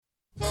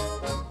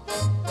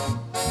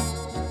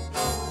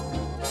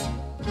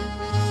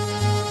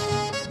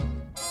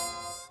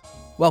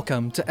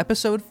Welcome to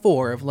Episode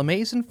 4 of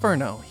LeMay's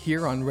Inferno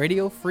here on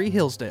Radio Free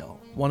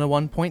Hillsdale,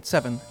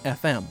 101.7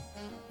 FM,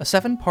 a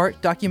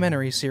 7-part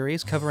documentary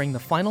series covering the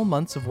final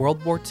months of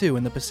World War II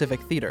in the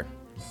Pacific Theater.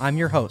 I'm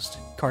your host,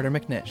 Carter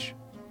McNish.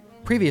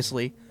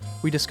 Previously,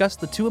 we discussed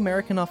the two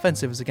American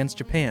offensives against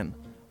Japan,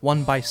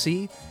 one by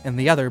sea and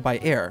the other by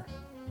air.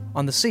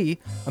 On the sea,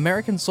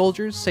 American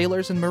soldiers,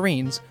 sailors, and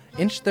Marines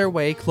inched their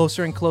way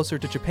closer and closer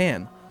to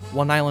Japan,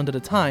 one island at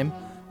a time,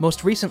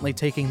 most recently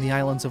taking the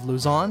islands of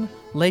Luzon,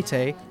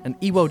 Leyte, and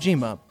Iwo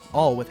Jima,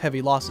 all with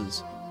heavy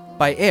losses.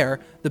 By air,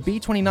 the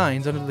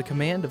B-29s under the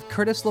command of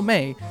Curtis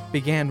LeMay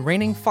began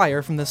raining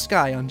fire from the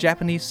sky on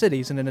Japanese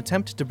cities in an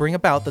attempt to bring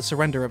about the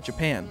surrender of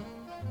Japan,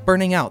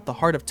 burning out the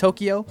heart of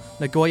Tokyo,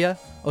 Nagoya,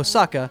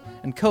 Osaka,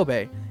 and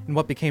Kobe in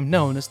what became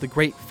known as the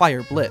Great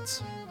Fire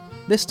Blitz.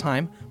 This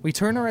time, we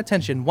turn our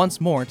attention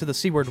once more to the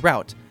seaward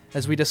route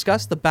as we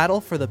discuss the battle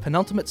for the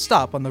penultimate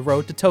stop on the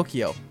road to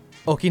Tokyo,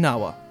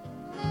 Okinawa.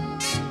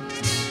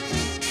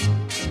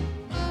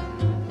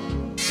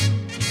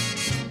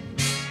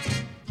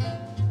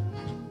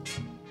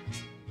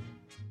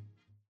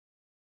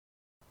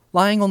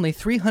 Lying only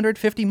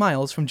 350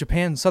 miles from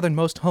Japan's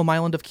southernmost home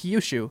island of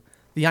Kyushu,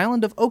 the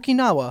island of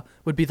Okinawa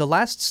would be the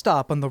last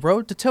stop on the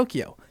road to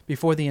Tokyo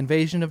before the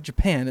invasion of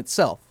Japan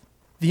itself.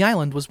 The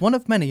island was one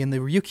of many in the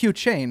Ryukyu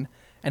chain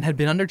and had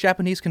been under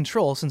Japanese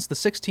control since the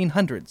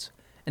 1600s,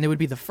 and it would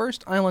be the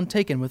first island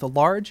taken with a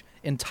large,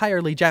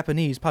 entirely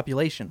Japanese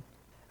population.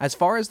 As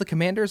far as the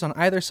commanders on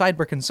either side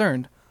were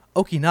concerned,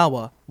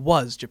 Okinawa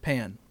was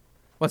Japan.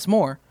 What's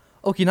more,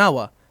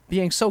 Okinawa,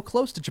 being so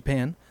close to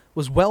Japan,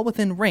 was well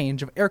within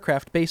range of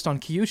aircraft based on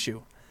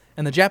Kyushu,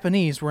 and the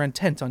Japanese were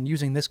intent on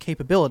using this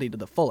capability to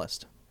the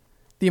fullest.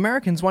 The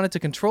Americans wanted to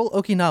control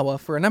Okinawa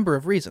for a number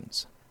of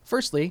reasons.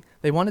 Firstly,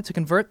 they wanted to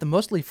convert the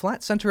mostly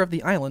flat center of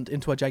the island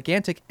into a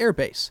gigantic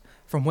airbase,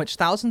 from which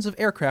thousands of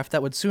aircraft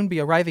that would soon be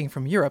arriving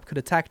from Europe could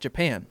attack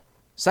Japan.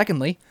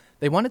 Secondly,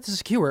 they wanted to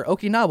secure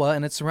Okinawa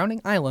and its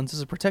surrounding islands as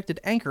a protected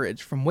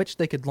anchorage from which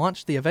they could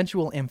launch the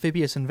eventual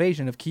amphibious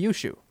invasion of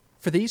Kyushu.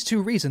 For these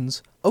two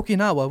reasons,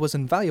 Okinawa was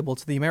invaluable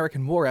to the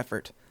American war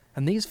effort,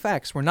 and these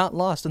facts were not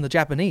lost on the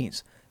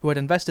Japanese, who had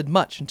invested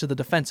much into the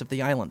defense of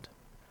the island.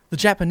 The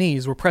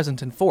Japanese were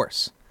present in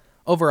force.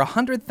 Over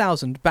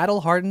 100,000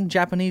 battle-hardened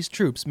Japanese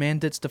troops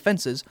manned its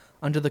defenses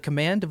under the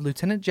command of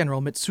Lieutenant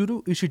General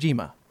Mitsuru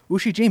Ushijima.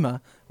 Ushijima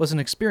was an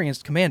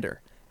experienced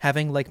commander,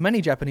 having, like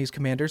many Japanese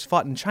commanders,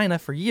 fought in China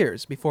for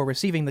years before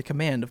receiving the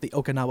command of the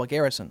Okinawa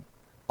garrison.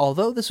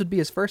 Although this would be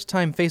his first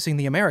time facing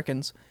the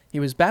Americans,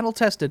 he was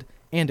battle-tested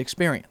and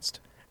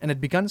experienced, and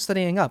had begun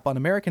studying up on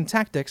American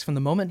tactics from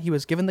the moment he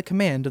was given the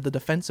command of the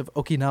defense of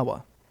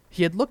Okinawa.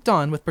 He had looked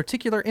on with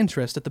particular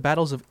interest at the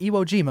battles of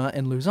Iwo Jima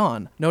and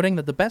Luzon, noting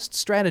that the best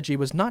strategy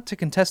was not to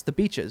contest the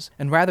beaches,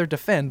 and rather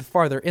defend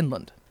farther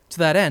inland. To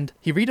that end,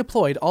 he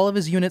redeployed all of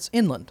his units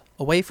inland,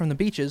 away from the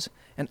beaches,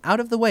 and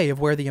out of the way of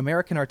where the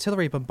American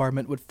artillery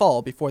bombardment would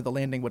fall before the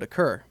landing would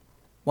occur.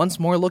 Once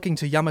more looking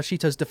to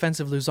Yamashita's defense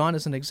of Luzon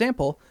as an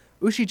example,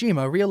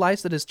 Ushijima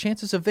realized that his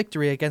chances of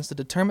victory against a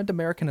determined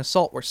American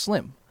assault were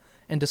slim,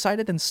 and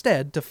decided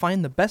instead to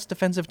find the best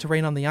defensive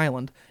terrain on the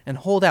island and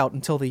hold out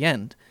until the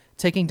end,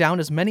 taking down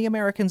as many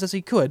Americans as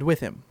he could with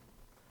him.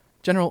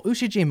 General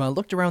Ushijima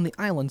looked around the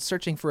island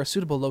searching for a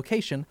suitable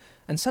location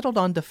and settled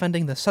on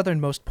defending the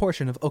southernmost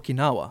portion of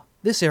Okinawa.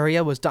 This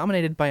area was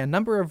dominated by a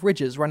number of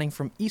ridges running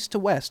from east to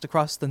west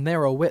across the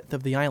narrow width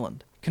of the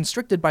island.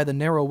 Constricted by the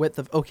narrow width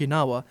of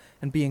Okinawa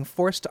and being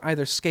forced to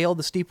either scale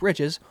the steep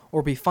ridges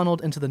or be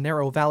funneled into the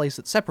narrow valleys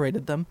that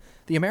separated them,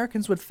 the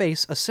Americans would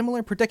face a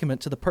similar predicament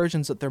to the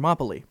Persians at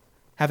Thermopylae.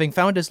 Having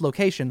found his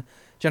location,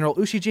 General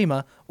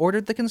Ushijima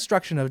ordered the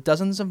construction of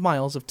dozens of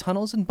miles of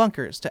tunnels and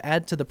bunkers to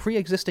add to the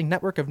pre-existing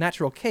network of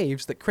natural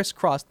caves that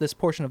crisscrossed this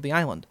portion of the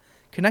island,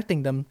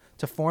 connecting them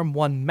to form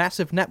one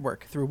massive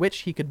network through which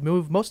he could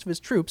move most of his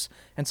troops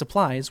and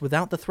supplies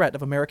without the threat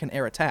of American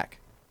air attack.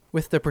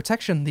 With the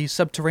protection these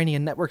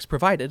subterranean networks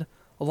provided,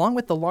 along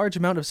with the large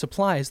amount of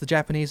supplies the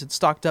Japanese had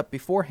stocked up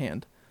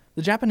beforehand,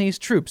 the Japanese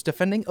troops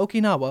defending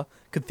Okinawa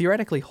could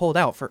theoretically hold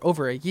out for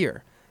over a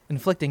year,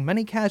 inflicting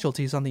many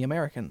casualties on the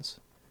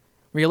Americans.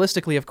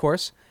 Realistically, of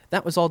course,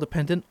 that was all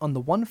dependent on the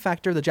one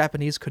factor the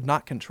Japanese could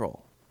not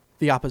control: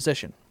 the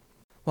opposition.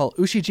 While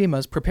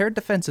Ushijima's prepared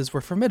defenses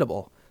were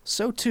formidable,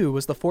 so too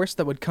was the force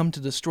that would come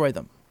to destroy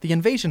them. The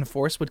invasion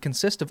force would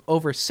consist of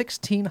over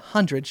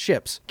 1,600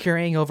 ships,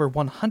 carrying over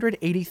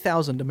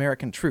 180,000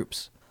 American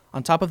troops.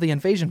 On top of the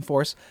invasion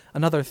force,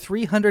 another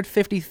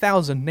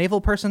 350,000 naval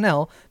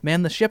personnel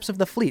manned the ships of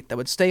the fleet that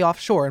would stay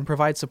offshore and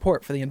provide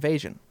support for the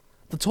invasion.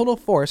 The total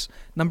force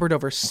numbered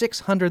over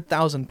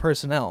 600,000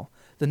 personnel,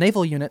 the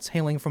naval units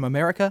hailing from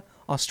America,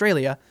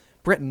 Australia,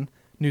 Britain,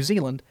 New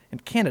Zealand,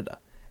 and Canada,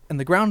 and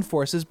the ground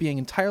forces being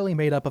entirely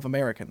made up of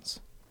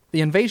Americans.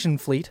 The invasion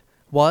fleet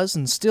was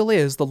and still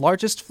is the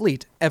largest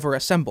fleet ever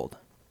assembled.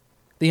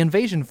 The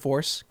invasion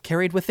force,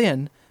 carried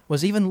within,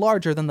 was even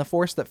larger than the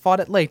force that fought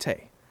at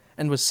Leyte,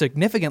 and was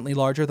significantly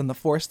larger than the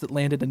force that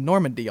landed in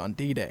Normandy on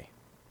D-Day.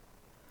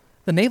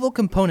 The naval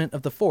component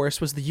of the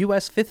force was the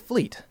U.S. Fifth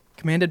Fleet,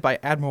 commanded by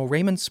Admiral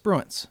Raymond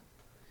Spruance.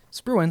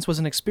 Spruance was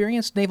an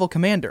experienced naval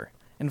commander.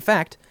 In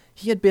fact,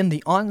 he had been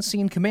the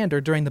on-scene commander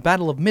during the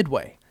Battle of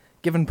Midway,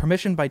 given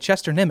permission by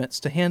Chester Nimitz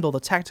to handle the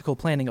tactical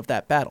planning of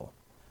that battle.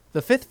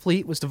 The Fifth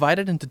Fleet was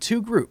divided into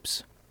two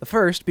groups, the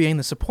first being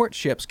the support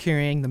ships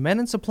carrying the men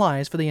and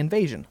supplies for the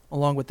invasion,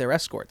 along with their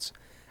escorts,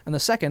 and the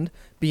second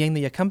being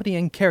the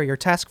accompanying carrier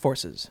task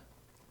forces.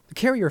 The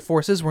carrier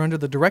forces were under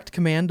the direct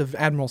command of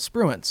Admiral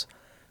Spruance,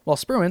 while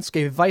Spruance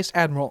gave Vice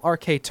Admiral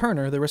R.K.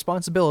 Turner the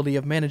responsibility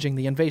of managing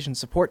the invasion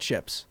support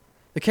ships.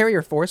 The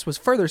carrier force was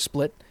further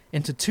split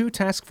into two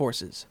task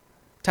forces.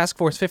 Task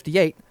Force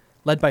 58,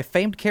 led by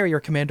famed carrier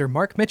commander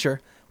Mark Mitcher,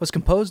 was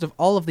composed of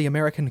all of the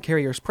American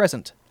carriers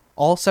present,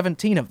 all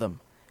 17 of them,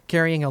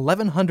 carrying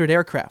 1,100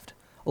 aircraft,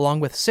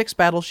 along with 6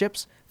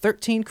 battleships,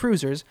 13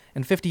 cruisers,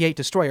 and 58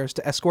 destroyers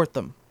to escort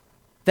them.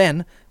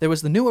 Then, there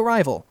was the new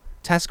arrival,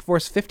 Task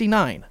Force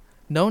 59,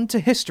 known to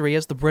history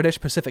as the British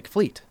Pacific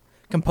Fleet,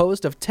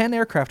 composed of 10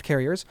 aircraft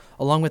carriers,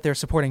 along with their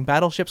supporting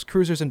battleships,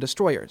 cruisers, and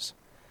destroyers.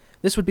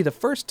 This would be the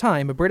first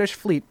time a British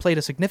fleet played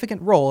a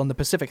significant role in the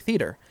Pacific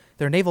theater,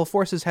 their naval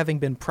forces having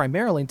been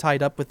primarily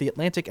tied up with the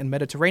Atlantic and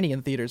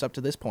Mediterranean theaters up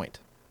to this point.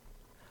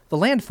 The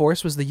land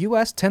force was the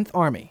U.S. 10th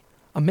Army,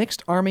 a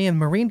mixed Army and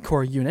Marine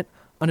Corps unit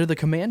under the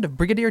command of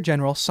Brigadier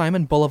General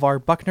Simon Bolivar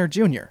Buckner,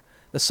 Jr.,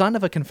 the son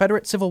of a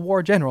Confederate Civil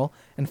War general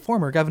and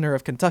former governor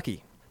of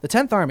Kentucky. The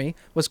 10th Army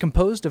was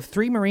composed of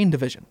 3 Marine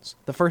divisions,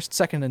 the 1st,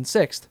 2nd, and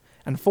 6th,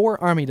 and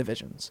 4 Army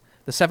divisions,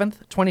 the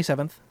 7th,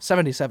 27th,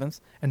 77th,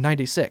 and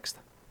 96th.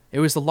 It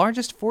was the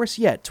largest force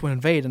yet to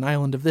invade an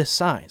island of this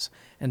size,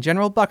 and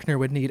General Buckner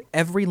would need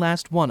every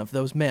last one of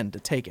those men to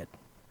take it.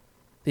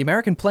 The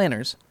American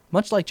planners,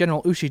 much like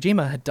General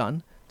Ushijima had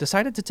done,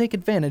 decided to take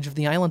advantage of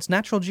the island's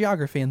natural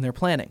geography in their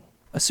planning,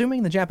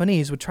 assuming the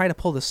Japanese would try to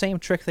pull the same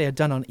trick they had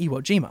done on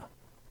Iwo Jima,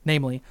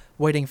 namely,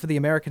 waiting for the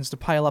Americans to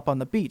pile up on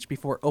the beach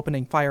before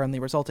opening fire on the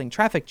resulting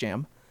traffic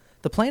jam.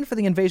 The plan for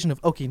the invasion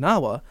of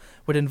Okinawa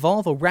would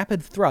involve a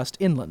rapid thrust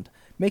inland,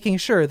 making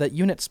sure that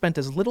units spent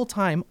as little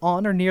time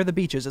on or near the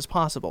beaches as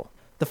possible.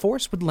 The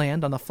force would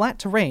land on the flat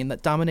terrain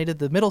that dominated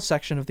the middle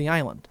section of the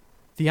island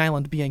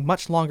being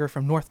much longer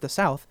from north to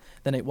south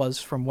than it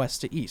was from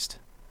west to east.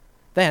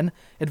 Then,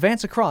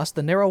 advance across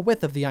the narrow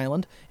width of the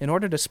island in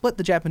order to split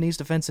the Japanese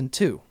defense in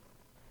two.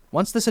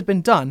 Once this had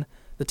been done,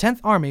 the 10th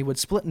Army would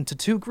split into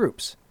 2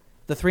 groups.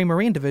 The 3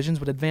 Marine divisions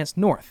would advance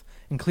north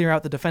and clear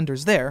out the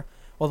defenders there,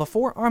 while the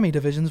 4 Army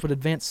divisions would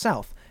advance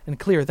south and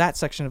clear that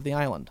section of the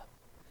island.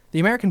 The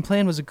American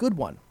plan was a good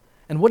one,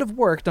 and would have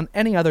worked on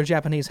any other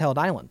Japanese-held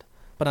island,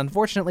 but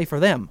unfortunately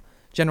for them,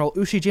 General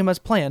Ushijima's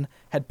plan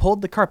had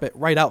pulled the carpet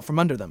right out from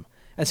under them,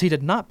 as he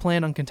did not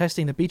plan on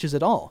contesting the beaches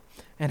at all,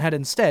 and had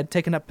instead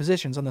taken up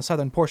positions on the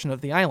southern portion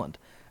of the island,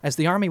 as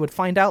the army would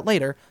find out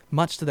later,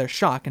 much to their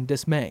shock and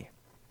dismay.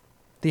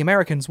 The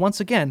Americans once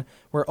again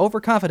were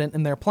overconfident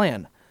in their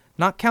plan,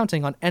 not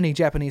counting on any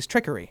Japanese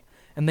trickery,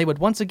 and they would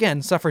once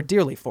again suffer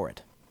dearly for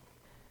it.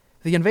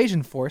 The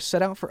invasion force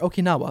set out for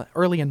Okinawa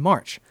early in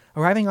March,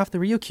 arriving off the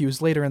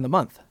Ryukyus later in the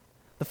month.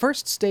 The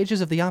first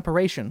stages of the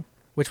operation,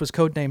 which was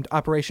codenamed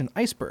Operation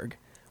Iceberg,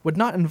 would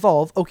not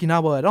involve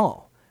Okinawa at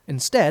all.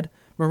 Instead,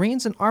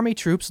 Marines and Army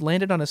troops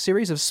landed on a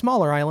series of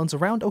smaller islands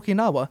around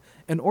Okinawa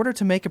in order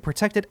to make a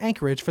protected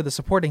anchorage for the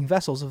supporting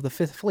vessels of the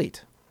Fifth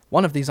Fleet.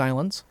 One of these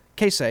islands,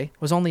 Keisei,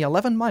 was only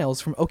 11 miles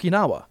from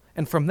Okinawa,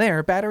 and from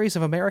there batteries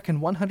of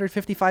American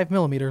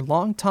 155mm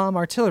long Tom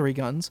artillery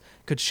guns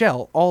could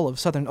shell all of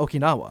southern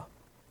Okinawa.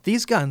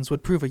 These guns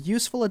would prove a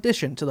useful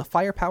addition to the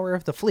firepower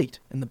of the fleet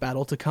in the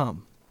battle to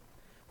come.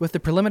 With the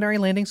preliminary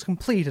landings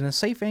complete and a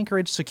safe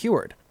anchorage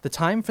secured, the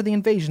time for the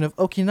invasion of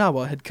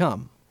Okinawa had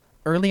come.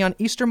 Early on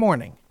Easter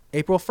morning,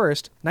 April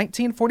 1st,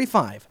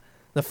 1945,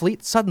 the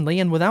fleet suddenly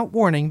and without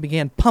warning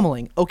began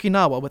pummeling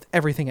Okinawa with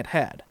everything it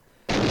had.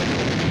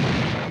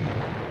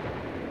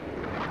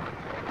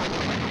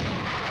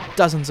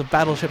 Dozens of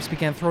battleships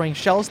began throwing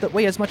shells that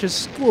weigh as much as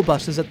school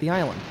buses at the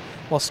island,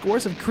 while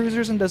scores of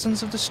cruisers and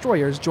dozens of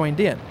destroyers joined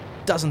in.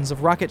 Dozens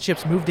of rocket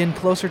ships moved in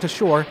closer to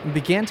shore and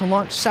began to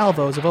launch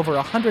salvos of over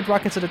 100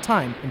 rockets at a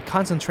time in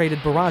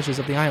concentrated barrages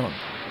of the island.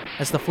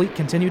 As the fleet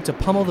continued to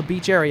pummel the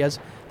beach areas,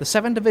 the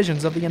 7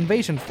 divisions of the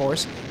invasion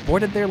force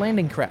boarded their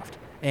landing craft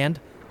and,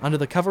 under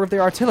the cover of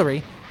their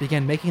artillery,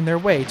 began making their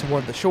way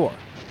toward the shore.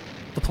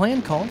 The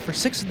plan called for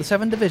 6 of the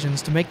 7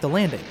 divisions to make the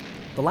landing,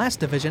 the last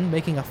division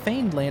making a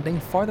feigned landing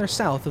farther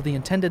south of the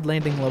intended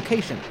landing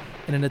location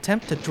in an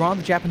attempt to draw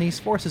the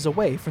Japanese forces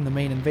away from the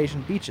main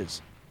invasion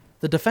beaches.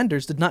 The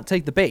defenders did not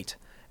take the bait,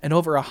 and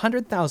over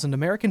 100,000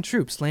 American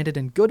troops landed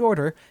in good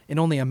order in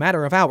only a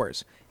matter of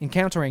hours,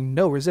 encountering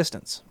no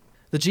resistance.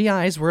 The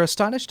GIs were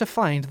astonished to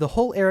find the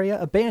whole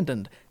area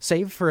abandoned,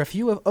 save for a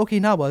few of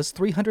Okinawa's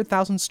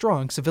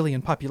 300,000-strong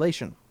civilian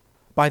population.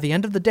 By the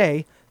end of the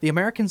day, the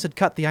Americans had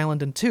cut the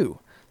island in 2,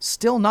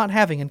 still not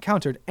having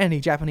encountered any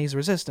Japanese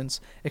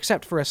resistance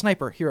except for a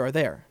sniper here or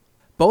there.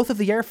 Both of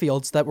the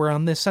airfields that were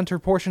on this center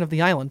portion of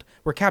the island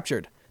were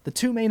captured, the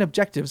 2 main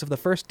objectives of the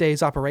first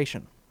day's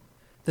operation.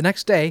 The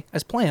next day,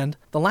 as planned,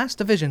 the last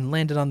division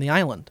landed on the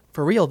island,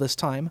 for real this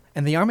time,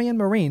 and the Army and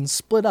Marines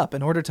split up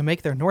in order to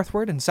make their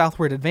northward and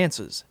southward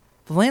advances.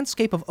 The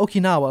landscape of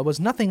Okinawa was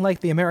nothing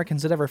like the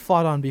Americans had ever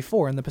fought on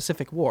before in the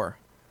Pacific War.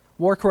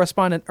 War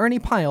correspondent Ernie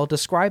Pyle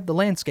described the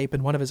landscape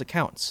in one of his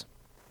accounts.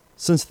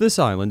 Since this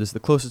island is the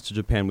closest to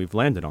Japan we've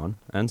landed on,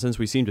 and since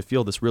we seem to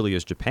feel this really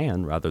is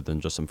Japan rather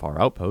than just some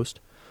far outpost,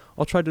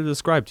 I'll try to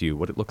describe to you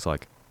what it looks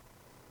like.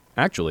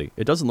 Actually,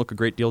 it doesn't look a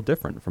great deal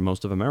different from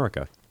most of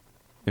America.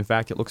 In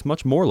fact, it looks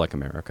much more like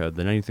America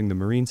than anything the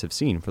Marines have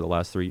seen for the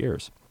last 3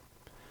 years.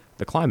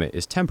 The climate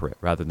is temperate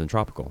rather than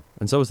tropical,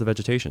 and so is the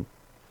vegetation.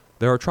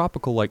 There are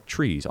tropical-like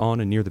trees on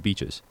and near the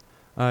beaches.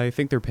 I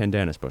think they're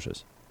pandanus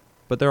bushes.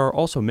 But there are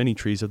also many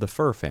trees of the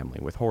fir family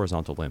with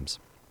horizontal limbs.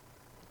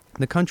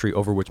 The country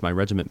over which my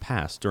regiment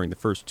passed during the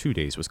first 2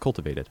 days was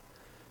cultivated.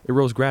 It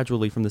rose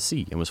gradually from the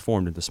sea and was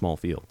formed into small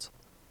fields.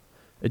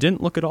 It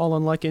didn't look at all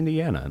unlike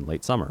Indiana in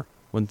late summer,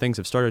 when things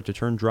have started to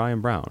turn dry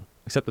and brown,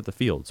 except that the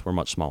fields were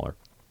much smaller.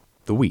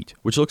 The wheat,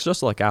 which looks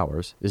just like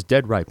ours, is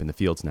dead ripe in the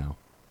fields now.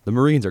 The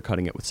Marines are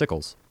cutting it with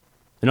sickles.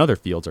 In other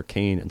fields are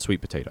cane and sweet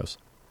potatoes.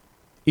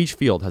 Each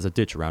field has a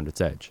ditch around its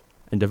edge,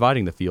 and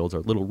dividing the fields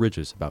are little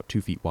ridges about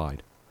 2 feet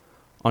wide.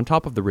 On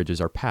top of the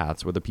ridges are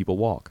paths where the people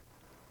walk.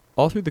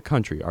 All through the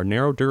country are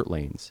narrow dirt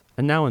lanes,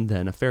 and now and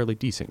then a fairly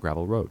decent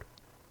gravel road.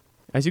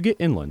 As you get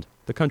inland,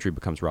 the country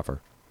becomes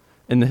rougher.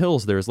 In the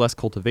hills there is less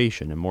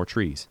cultivation and more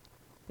trees.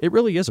 It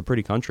really is a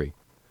pretty country.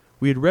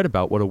 We had read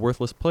about what a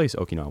worthless place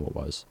Okinawa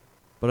was,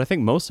 but I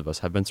think most of us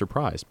have been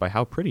surprised by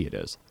how pretty it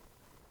is.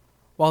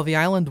 While the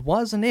island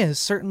was and is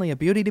certainly a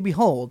beauty to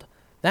behold,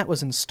 that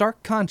was in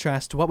stark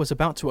contrast to what was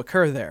about to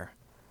occur there.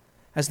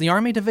 As the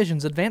Army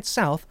divisions advanced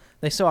south,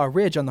 they saw a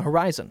ridge on the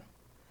horizon.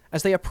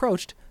 As they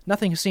approached,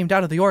 nothing seemed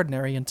out of the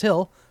ordinary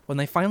until, when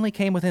they finally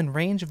came within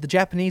range of the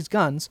Japanese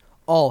guns,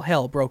 all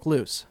hell broke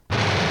loose.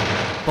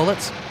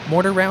 Bullets,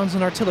 mortar rounds,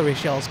 and artillery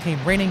shells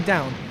came raining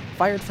down,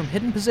 fired from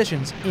hidden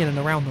positions in and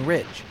around the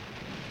ridge.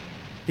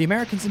 The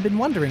Americans had been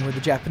wondering where the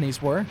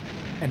Japanese were,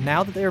 and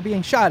now that they were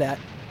being shot at,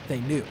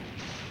 they knew.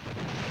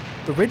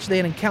 The ridge they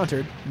had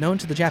encountered, known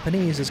to the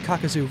Japanese as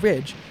Kakuzu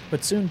Ridge,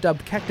 but soon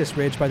dubbed Cactus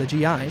Ridge by the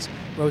GIs,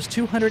 rose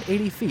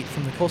 280 feet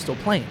from the coastal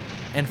plain,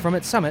 and from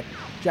its summit,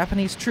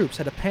 Japanese troops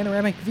had a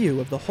panoramic view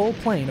of the whole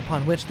plain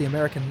upon which the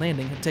American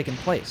landing had taken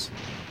place.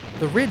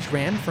 The ridge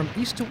ran from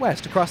east to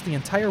west across the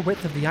entire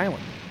width of the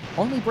island,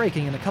 only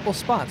breaking in a couple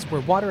spots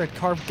where water had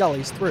carved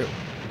gullies through.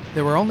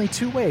 There were only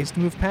 2 ways to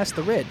move past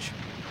the ridge,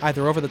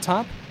 either over the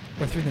top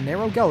or through the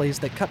narrow gullies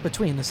that cut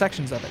between the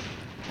sections of it,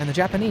 and the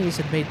Japanese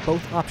had made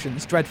both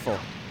options dreadful.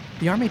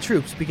 The Army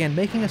troops began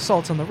making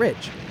assaults on the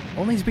ridge,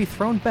 only to be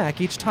thrown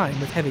back each time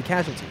with heavy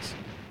casualties.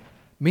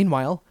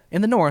 Meanwhile,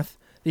 in the north,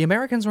 the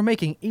Americans were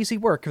making easy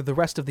work of the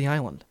rest of the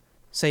island.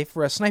 Save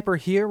for a sniper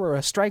here or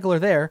a straggler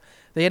there,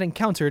 they had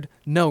encountered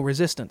no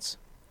resistance.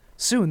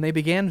 Soon they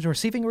began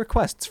receiving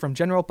requests from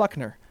General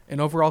Buckner,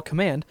 in overall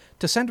command,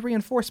 to send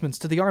reinforcements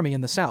to the army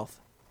in the south.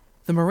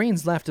 The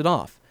Marines laughed it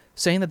off,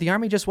 saying that the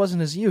army just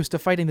wasn't as used to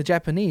fighting the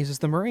Japanese as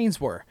the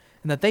Marines were,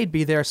 and that they'd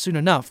be there soon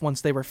enough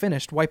once they were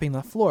finished wiping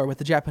the floor with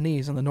the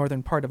Japanese in the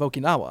northern part of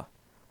Okinawa.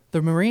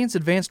 The Marines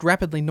advanced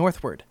rapidly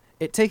northward,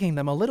 it taking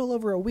them a little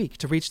over a week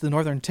to reach the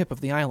northern tip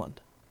of the island.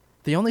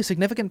 The only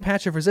significant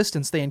patch of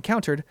resistance they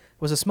encountered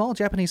was a small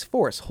Japanese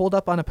force holed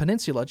up on a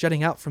peninsula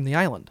jutting out from the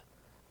island,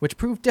 which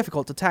proved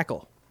difficult to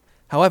tackle.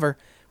 However,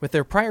 with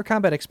their prior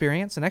combat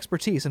experience and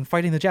expertise in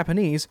fighting the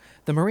Japanese,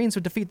 the Marines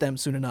would defeat them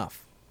soon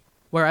enough.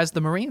 Whereas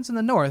the Marines in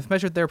the north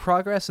measured their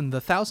progress in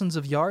the thousands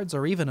of yards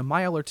or even a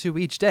mile or 2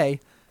 each day,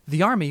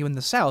 the army in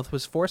the south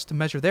was forced to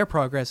measure their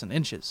progress in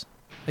inches.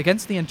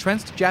 Against the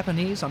entrenched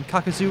Japanese on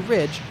Kakuzu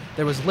Ridge,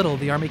 there was little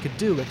the army could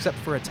do except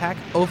for attack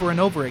over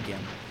and over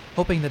again,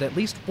 hoping that at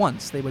least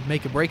once they would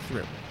make a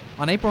breakthrough.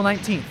 On April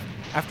 19th,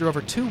 after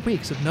over 2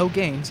 weeks of no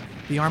gains,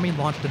 the army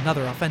launched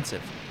another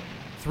offensive.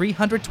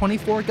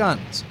 324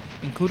 guns,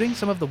 including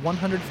some of the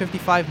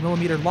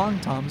 155mm long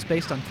toms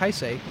based on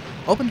Kaisei,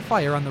 opened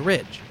fire on the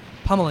ridge,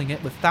 pummeling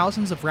it with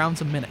thousands of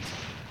rounds a minute.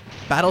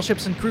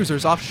 Battleships and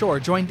cruisers offshore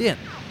joined in,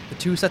 the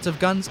 2 sets of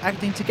guns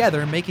acting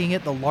together, making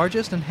it the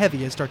largest and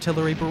heaviest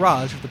artillery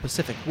barrage of the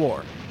Pacific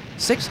War.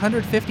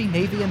 650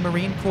 Navy and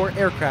Marine Corps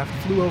aircraft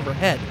flew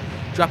overhead,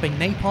 dropping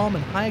napalm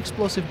and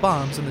high-explosive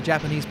bombs in the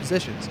Japanese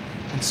positions,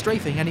 and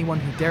strafing anyone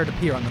who dared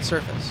appear on the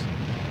surface.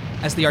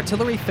 As the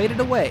artillery faded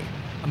away,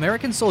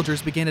 American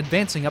soldiers began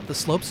advancing up the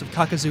slopes of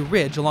Kakuzu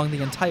Ridge along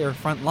the entire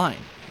front line,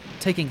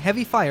 taking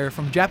heavy fire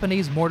from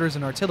Japanese mortars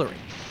and artillery.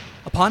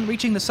 Upon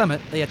reaching the summit,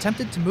 they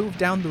attempted to move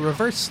down the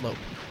reverse slope,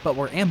 but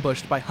were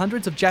ambushed by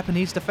hundreds of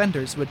Japanese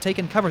defenders who had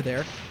taken cover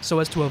there so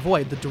as to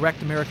avoid the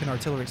direct American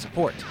artillery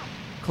support.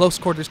 Close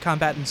quarters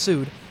combat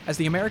ensued, as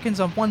the Americans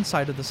on one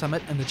side of the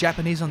summit and the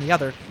Japanese on the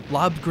other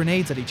lobbed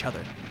grenades at each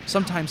other,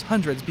 sometimes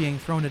hundreds being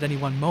thrown at any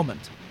one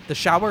moment. The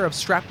shower of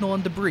shrapnel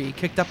and debris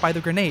kicked up by the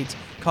grenades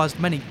caused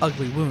many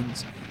ugly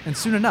wounds, and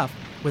soon enough,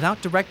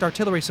 without direct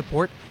artillery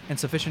support and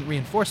sufficient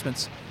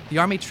reinforcements, the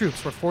army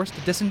troops were forced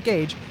to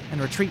disengage and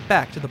retreat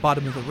back to the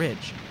bottom of the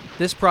ridge.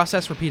 This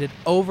process repeated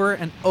over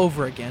and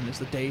over again as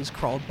the days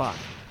crawled by.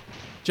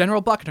 General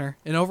Buckner,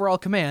 in overall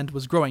command,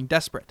 was growing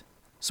desperate,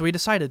 so he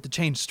decided to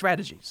change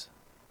strategies.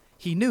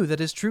 He knew that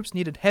his troops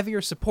needed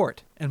heavier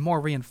support and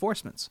more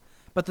reinforcements,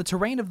 but the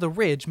terrain of the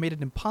ridge made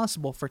it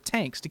impossible for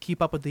tanks to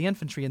keep up with the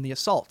infantry in the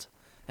assault,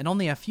 and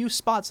only a few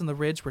spots on the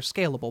ridge were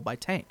scalable by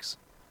tanks.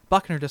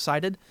 Buckner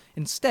decided,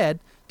 instead,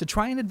 to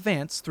try and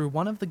advance through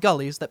one of the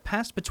gullies that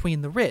passed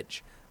between the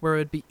ridge, where it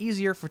would be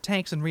easier for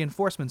tanks and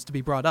reinforcements to be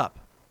brought up.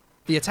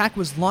 The attack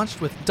was launched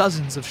with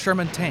dozens of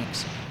Sherman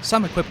tanks,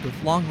 some equipped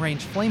with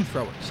long-range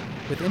flamethrowers,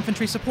 with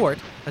infantry support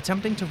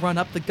attempting to run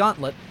up the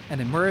gauntlet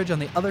and emerge on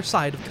the other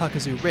side of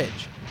Kakuzu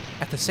Ridge.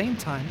 At the same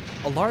time,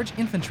 a large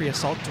infantry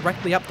assault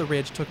directly up the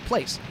ridge took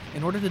place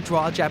in order to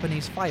draw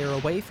Japanese fire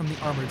away from the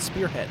armored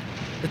spearhead.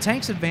 The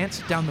tanks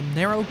advanced down the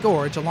narrow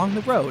gorge along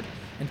the road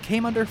and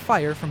came under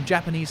fire from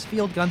Japanese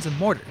field guns and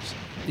mortars,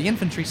 the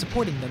infantry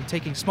supporting them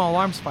taking small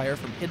arms fire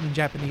from hidden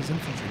Japanese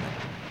infantrymen.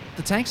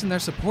 The tanks and their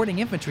supporting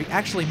infantry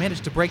actually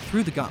managed to break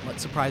through the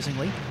gauntlet,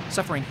 surprisingly,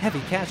 suffering heavy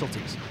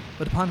casualties.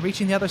 But upon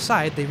reaching the other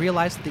side, they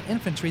realized that the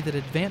infantry that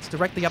advanced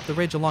directly up the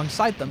ridge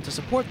alongside them to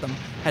support them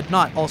had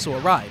not also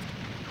arrived.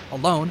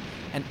 Alone,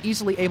 and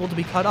easily able to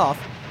be cut off,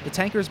 the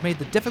tankers made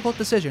the difficult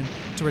decision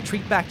to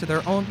retreat back to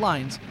their own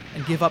lines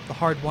and give up the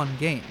hard-won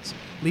gains,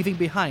 leaving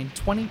behind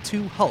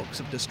 22 hulks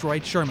of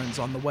destroyed Shermans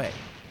on the way.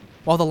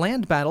 While the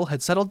land battle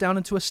had settled down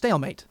into a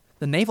stalemate,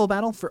 the naval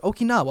battle for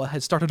Okinawa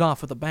had started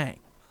off with a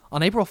bang.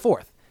 On April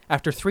 4th,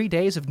 after 3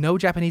 days of no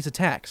Japanese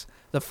attacks,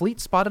 the fleet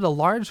spotted a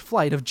large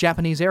flight of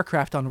Japanese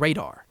aircraft on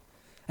radar.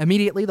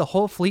 Immediately, the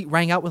whole fleet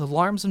rang out with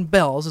alarms and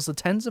bells as the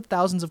tens of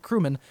thousands of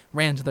crewmen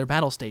ran to their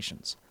battle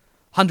stations.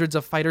 Hundreds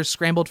of fighters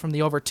scrambled from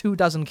the over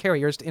 24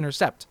 carriers to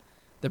intercept.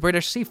 The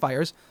British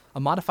Seafires, a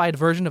modified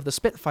version of the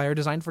Spitfire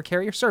designed for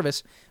carrier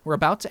service, were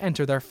about to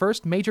enter their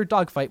first major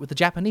dogfight with the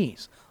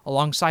Japanese,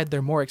 alongside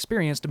their more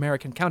experienced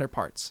American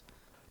counterparts.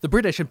 The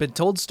British had been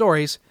told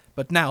stories,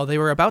 but now they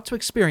were about to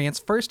experience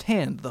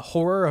firsthand the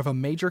horror of a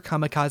major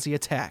kamikaze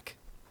attack.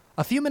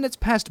 A few minutes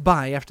passed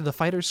by after the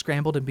fighters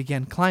scrambled and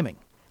began climbing.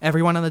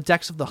 Everyone on the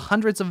decks of the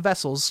hundreds of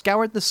vessels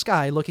scoured the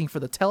sky looking for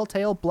the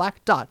telltale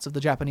black dots of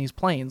the Japanese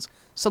planes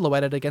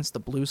silhouetted against the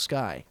blue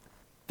sky.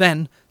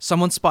 Then,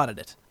 someone spotted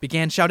it,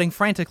 began shouting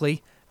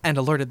frantically, and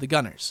alerted the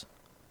gunners.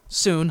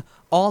 Soon,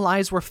 all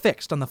eyes were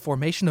fixed on the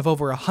formation of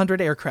over 100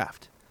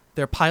 aircraft,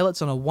 their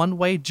pilots on a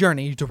one-way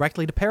journey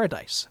directly to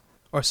paradise,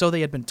 or so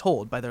they had been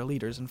told by their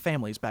leaders and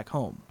families back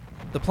home.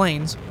 The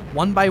planes,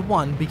 one by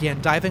one,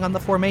 began diving on the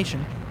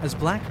formation as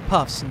black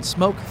puffs and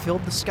smoke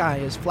filled the sky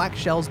as flak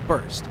shells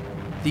burst.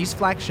 These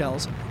flak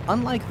shells,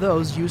 unlike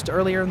those used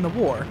earlier in the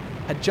war,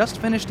 had just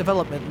finished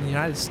development in the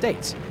United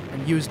States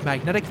and used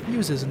magnetic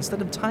fuses instead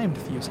of timed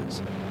fuses.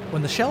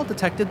 When the shell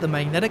detected the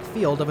magnetic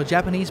field of a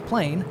Japanese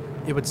plane,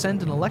 it would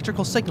send an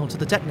electrical signal to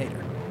the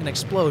detonator and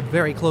explode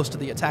very close to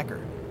the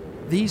attacker.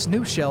 These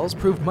new shells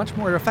proved much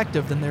more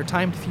effective than their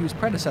timed fuse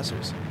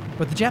predecessors,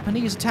 but the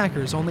Japanese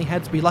attackers only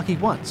had to be lucky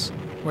once,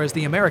 whereas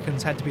the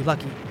Americans had to be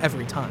lucky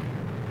every time.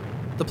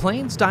 The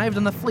planes dived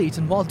on the fleet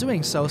and while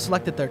doing so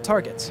selected their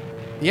targets.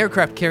 The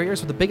aircraft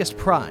carriers were the biggest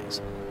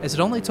prize, as it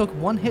only took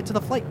one hit to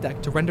the flight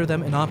deck to render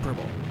them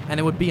inoperable, and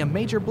it would be a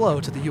major blow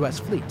to the U.S.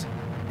 fleet.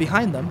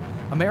 Behind them,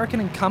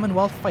 American and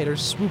Commonwealth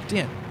fighters swooped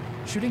in,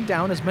 shooting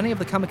down as many of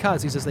the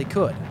kamikazes as they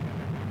could.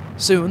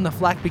 Soon, the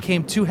flak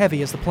became too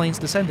heavy as the planes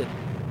descended,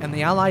 and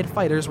the Allied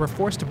fighters were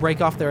forced to break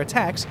off their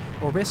attacks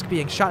or risk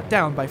being shot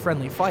down by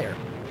friendly fire.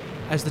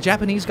 As the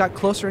Japanese got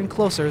closer and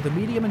closer, the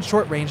medium and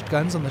short-ranged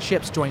guns on the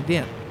ships joined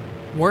in.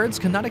 Words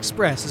cannot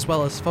express as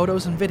well as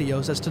photos and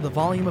videos as to the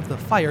volume of the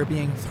fire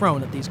being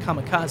thrown at these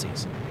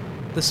kamikazes.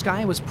 The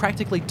sky was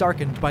practically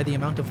darkened by the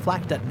amount of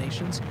flak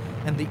detonations,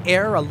 and the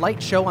air a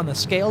light show on the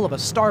scale of a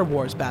Star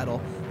Wars battle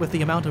with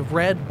the amount of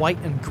red, white,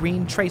 and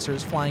green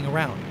tracers flying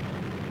around.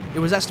 It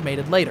was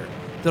estimated later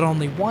that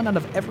only 1 out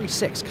of every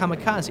 6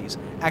 kamikazes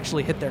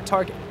actually hit their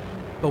target,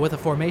 but with a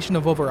formation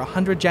of over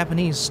 100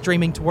 Japanese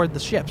streaming toward the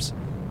ships,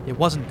 it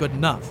wasn't good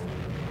enough.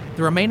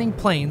 The remaining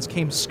planes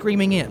came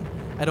screaming in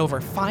at over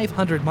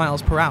 500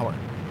 miles per hour,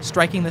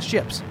 striking the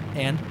ships,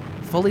 and,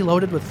 fully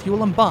loaded with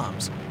fuel and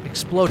bombs,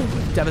 exploded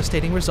with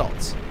devastating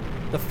results.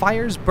 The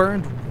fires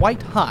burned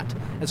white hot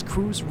as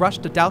crews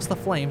rushed to douse the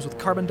flames with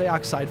carbon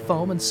dioxide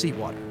foam and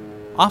seawater.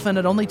 Often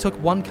it only took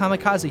one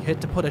kamikaze hit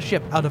to put a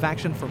ship out of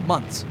action for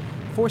months,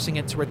 forcing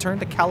it to return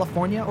to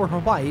California or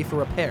Hawaii for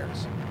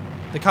repairs.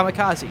 The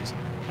kamikazes,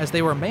 as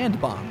they were manned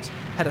bombs,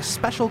 had a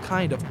special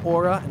kind of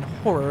aura and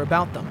horror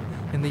about them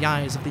in the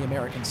eyes of the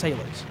American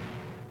sailors.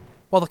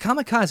 While the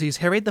kamikazes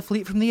harried the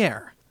fleet from the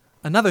air,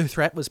 another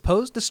threat was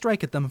posed to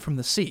strike at them from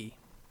the sea.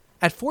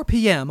 At 4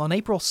 p.m. on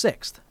April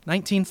 6,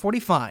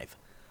 1945,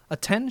 a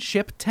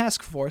 10-ship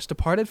task force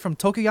departed from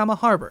Tokuyama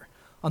Harbor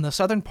on the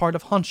southern part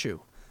of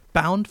Honshu,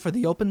 bound for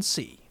the open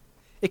sea.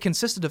 It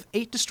consisted of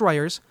 8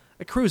 destroyers,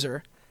 a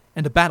cruiser,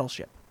 and a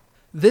battleship.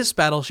 This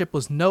battleship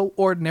was no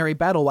ordinary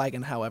battle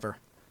wagon, however.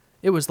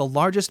 It was the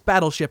largest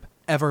battleship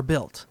ever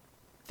built,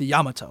 the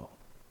Yamato.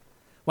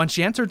 When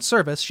she entered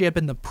service, she had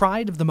been the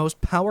pride of the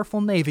most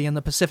powerful navy in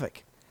the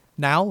Pacific.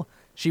 Now,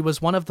 She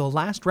was one of the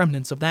last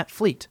remnants of that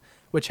fleet,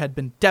 which had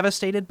been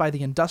devastated by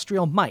the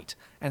industrial might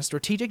and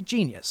strategic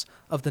genius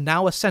of the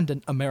now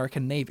ascendant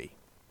American Navy.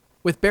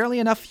 With barely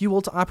enough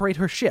fuel to operate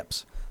her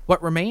ships,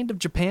 what remained of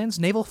Japan's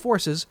naval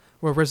forces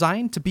were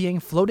resigned to being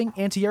floating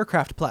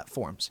anti-aircraft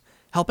platforms,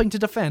 helping to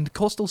defend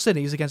coastal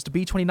cities against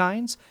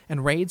B-29s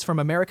and raids from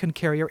American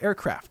carrier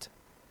aircraft.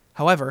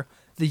 However,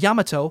 the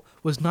Yamato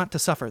was not to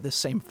suffer this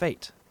same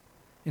fate.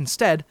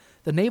 Instead,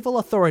 the naval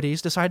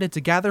authorities decided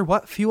to gather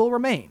what fuel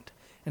remained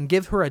and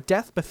give her a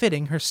death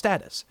befitting her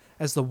status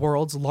as the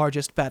world's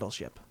largest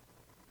battleship.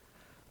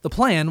 The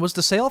plan was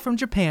to sail from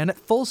Japan at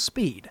full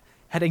speed,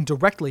 heading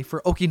directly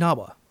for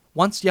Okinawa.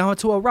 Once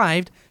Yamato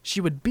arrived,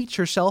 she would beach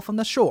herself on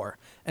the shore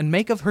and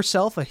make of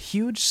herself a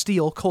huge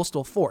steel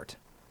coastal fort.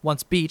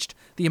 Once beached,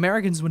 the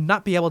Americans would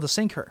not be able to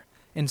sink her,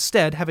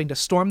 instead having to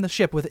storm the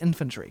ship with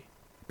infantry.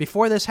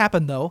 Before this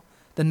happened, though,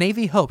 the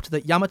Navy hoped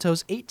that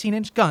Yamato's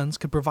 18-inch guns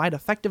could provide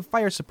effective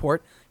fire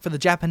support for the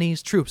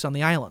Japanese troops on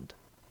the island.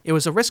 It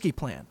was a risky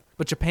plan,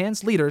 but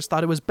Japan's leaders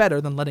thought it was better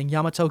than letting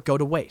Yamato go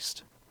to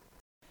waste.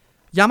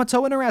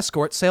 Yamato and her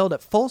escort sailed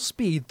at full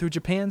speed through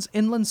Japan's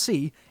inland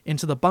sea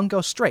into the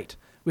Bungo Strait,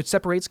 which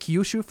separates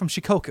Kyushu from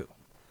Shikoku.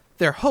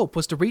 Their hope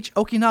was to reach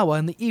Okinawa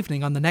in the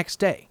evening on the next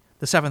day,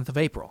 the 7th of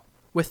April.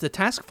 With the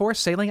task force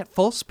sailing at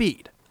full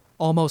speed,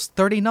 almost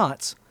 30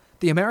 knots,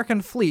 the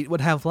American fleet would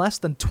have less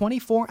than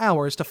 24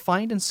 hours to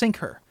find and sink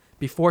her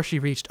before she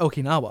reached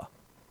Okinawa.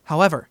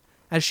 However,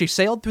 as she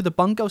sailed through the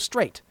Bungo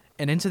Strait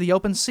and into the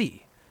open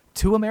sea,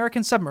 2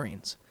 American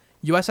submarines,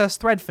 USS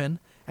Threadfin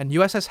and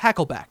USS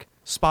Hackleback,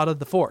 spotted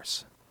the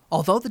force.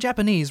 Although the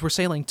Japanese were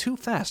sailing too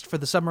fast for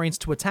the submarines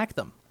to attack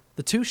them,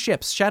 the 2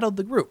 ships shadowed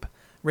the group,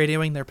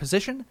 radioing their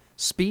position,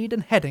 speed,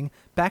 and heading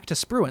back to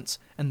Spruance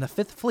and the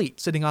 5th Fleet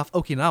sitting off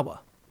Okinawa.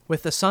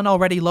 With the sun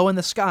already low in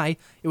the sky,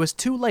 it was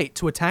too late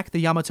to attack the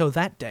Yamato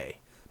that day,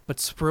 but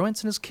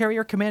Spruance and his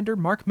carrier commander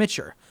Mark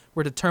Mitcher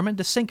were determined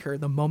to sink her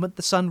the moment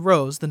the sun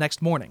rose the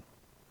next morning.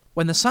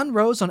 When the sun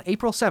rose on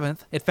April 7th,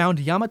 it found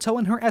Yamato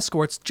and her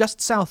escorts just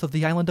south of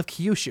the island of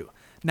Kyushu,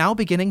 now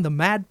beginning the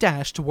mad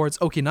dash towards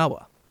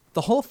Okinawa.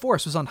 The whole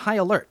force was on high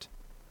alert.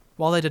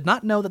 While they did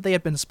not know that they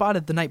had been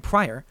spotted the night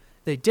prior,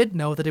 they did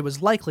know that it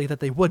was likely that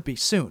they would be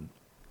soon.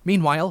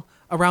 Meanwhile,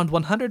 around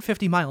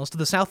 150 miles to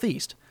the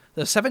southeast,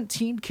 the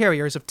 17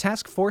 carriers of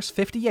Task Force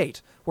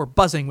 58 were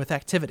buzzing with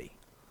activity.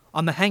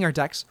 On the hangar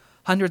decks,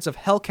 hundreds of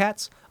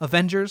Hellcats,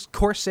 Avengers,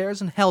 Corsairs,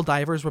 and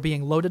Helldivers were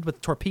being loaded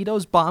with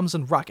torpedoes, bombs,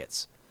 and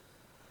rockets.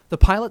 The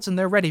pilots in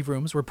their ready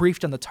rooms were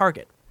briefed on the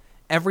target.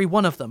 Every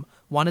one of them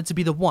wanted to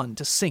be the one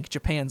to sink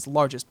Japan's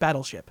largest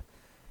battleship,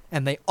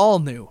 and they all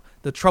knew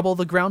the trouble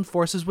the ground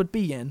forces would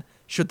be in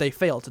should they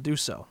fail to do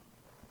so.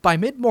 By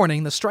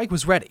mid-morning, the strike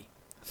was ready.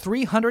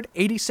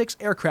 386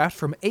 aircraft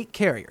from 8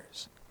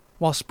 carriers.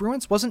 While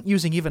Spruance wasn't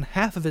using even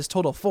half of his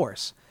total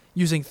force,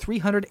 using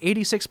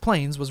 386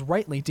 planes was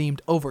rightly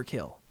deemed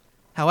overkill.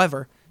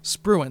 However,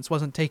 Spruance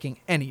wasn't taking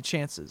any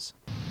chances.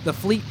 The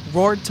fleet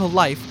roared to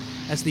life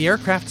as the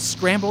aircraft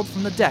scrambled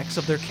from the decks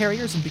of their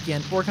carriers and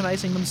began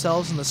organizing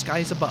themselves in the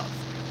skies above.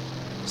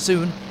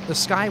 Soon, the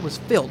sky was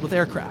filled with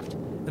aircraft,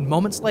 and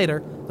moments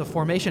later, the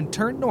formation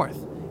turned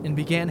north and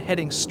began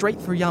heading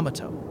straight for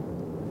Yamato.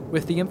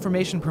 With the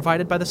information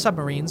provided by the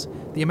submarines,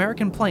 the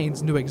American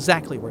planes knew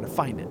exactly where to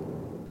find it.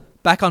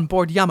 Back on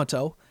board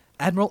Yamato,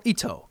 Admiral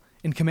Ito,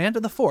 in command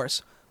of the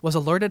force, was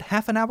alerted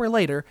half an hour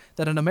later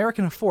that an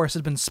American force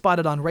had been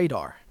spotted on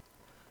radar.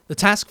 The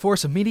task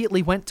force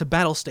immediately went to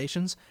battle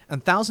stations,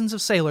 and thousands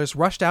of sailors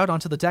rushed out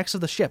onto the decks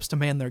of the ships to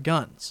man their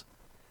guns.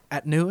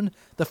 At noon,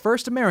 the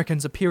first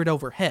Americans appeared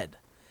overhead.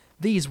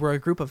 These were a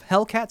group of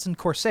Hellcats and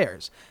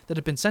Corsairs that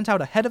had been sent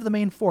out ahead of the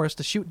main force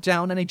to shoot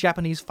down any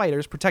Japanese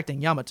fighters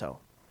protecting Yamato.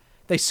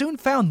 They soon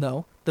found,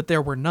 though, that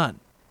there were none.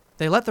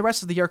 They let the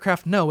rest of the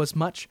aircraft know as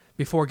much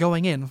before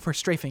going in for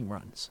strafing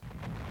runs.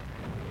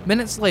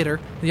 Minutes later,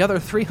 the other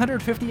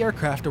 350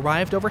 aircraft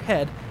arrived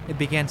overhead and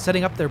began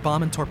setting up their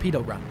bomb and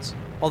torpedo runs.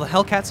 While the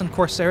Hellcats and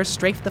Corsairs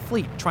strafed the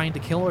fleet, trying to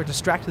kill or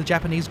distract the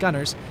Japanese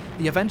gunners,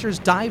 the Avengers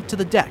dived to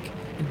the deck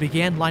and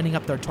began lining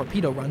up their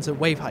torpedo runs at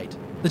wave height.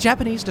 The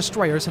Japanese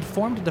destroyers had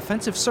formed a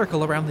defensive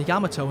circle around the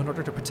Yamato in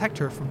order to protect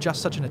her from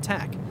just such an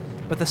attack,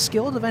 but the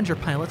skilled Avenger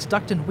pilots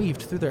ducked and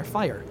weaved through their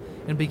fire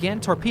and began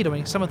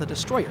torpedoing some of the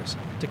destroyers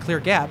to clear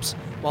gaps,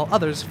 while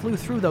others flew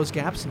through those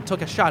gaps and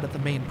took a shot at the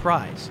main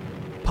prize.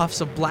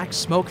 Puffs of black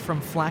smoke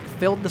from flak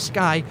filled the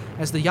sky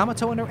as the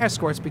Yamato and her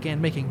escorts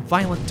began making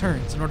violent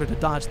turns in order to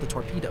dodge the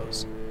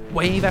torpedoes.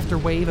 Wave after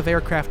wave of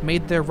aircraft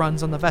made their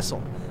runs on the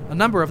vessel, a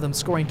number of them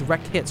scoring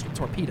direct hits with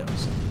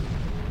torpedoes.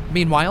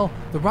 Meanwhile,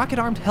 the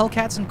rocket-armed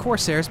Hellcats and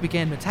Corsairs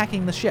began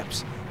attacking the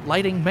ships,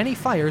 lighting many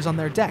fires on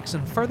their decks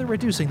and further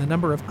reducing the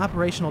number of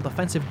operational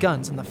defensive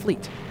guns in the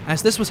fleet.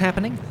 As this was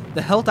happening,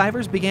 the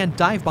Helldivers began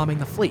dive-bombing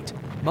the fleet,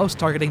 most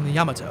targeting the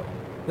Yamato.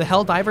 The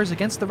Helldivers,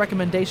 against the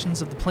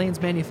recommendations of the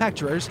plane's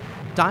manufacturers,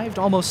 dived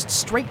almost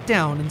straight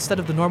down instead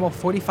of the normal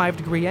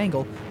 45-degree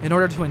angle in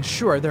order to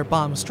ensure their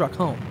bombs struck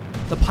home.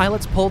 The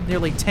pilots pulled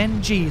nearly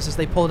 10 Gs as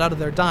they pulled out of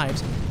their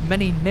dives,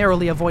 many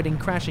narrowly avoiding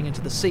crashing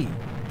into the sea.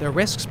 Their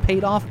risks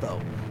paid off,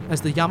 though,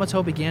 as the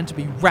Yamato began to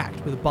be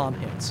racked with bomb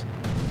hits.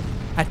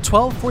 At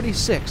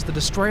 12:46, the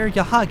destroyer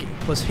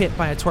Yahagi was hit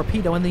by a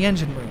torpedo in the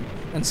engine room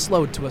and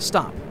slowed to a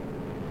stop.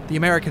 The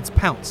Americans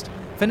pounced,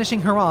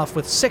 finishing her off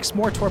with 6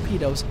 more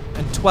torpedoes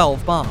and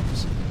 12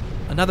 bombs.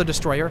 Another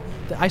destroyer,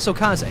 the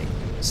Isokaze,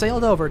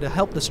 sailed over to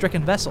help the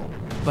stricken vessel,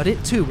 but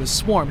it too was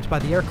swarmed by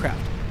the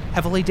aircraft,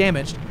 heavily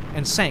damaged,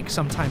 and sank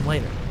sometime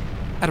later.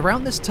 At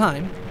around this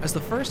time, as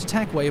the first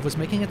attack wave was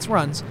making its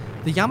runs,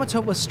 the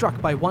Yamato was struck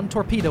by 1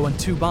 torpedo and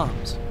 2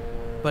 bombs.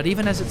 But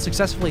even as it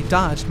successfully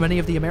dodged many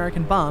of the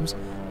American bombs,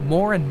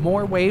 more and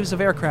more waves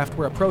of aircraft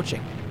were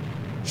approaching.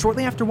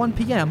 Shortly after 1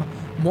 p.m.,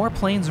 more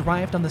planes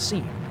arrived on the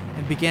scene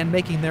and began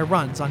making their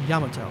runs on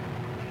Yamato.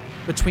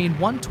 Between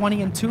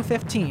 1:20 and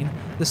 2:15,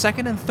 the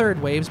second and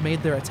third waves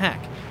made their attack,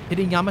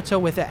 hitting Yamato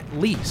with at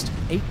least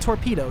 8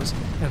 torpedoes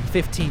and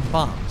 15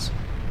 bombs.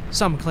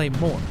 Some claim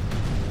more.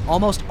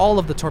 Almost all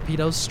of the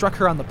torpedoes struck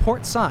her on the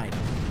port side,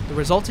 the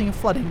resulting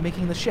flooding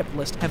making the ship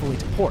list heavily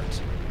to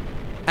port.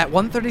 At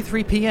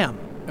 1:33 p.m.,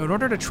 in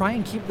order to try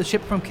and keep the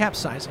ship from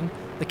capsizing,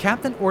 the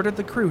captain ordered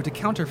the crew to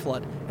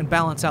counterflood and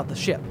balance out the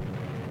ship.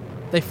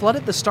 They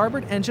flooded the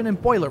starboard engine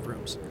and boiler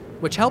rooms,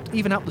 which helped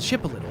even out the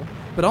ship a little,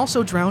 but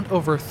also drowned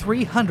over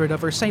 300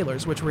 of her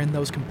sailors which were in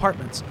those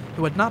compartments,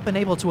 who had not been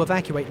able to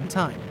evacuate in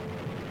time.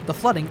 The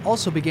flooding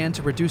also began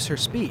to reduce her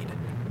speed,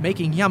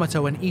 making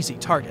Yamato an easy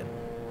target.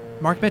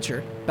 Mark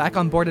Mitcher, back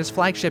on board his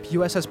flagship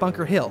USS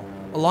Bunker Hill,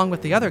 along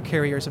with the other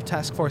carriers of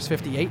Task Force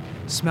 58,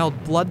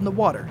 smelled blood in the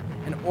water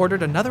and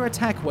ordered another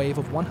attack wave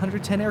of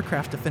 110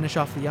 aircraft to finish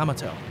off the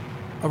Yamato.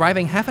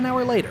 Arriving half an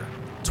hour later,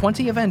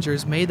 20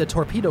 Avengers made the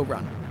torpedo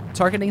run,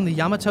 targeting the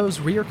Yamato's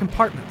rear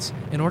compartments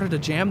in order to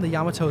jam the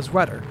Yamato's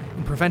rudder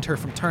and prevent her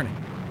from turning.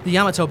 The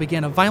Yamato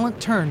began a violent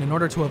turn in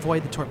order to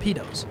avoid the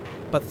torpedoes,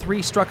 but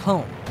 3 struck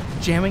home,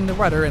 jamming the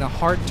rudder in a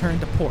hard turn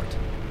to port.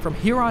 From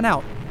here on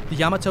out, the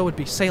Yamato would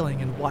be sailing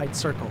in wide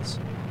circles.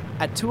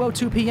 At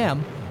 2:02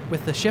 p.m.,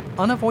 with the ship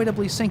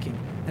unavoidably sinking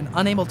and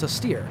unable to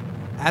steer,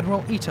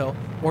 Admiral Ito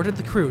ordered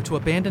the crew to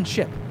abandon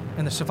ship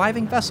and the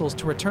surviving vessels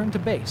to return to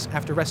base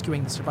after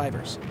rescuing the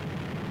survivors.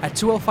 At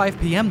 2:05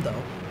 p.m.,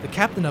 though, the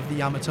captain of the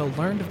Yamato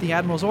learned of the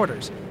Admiral's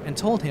orders and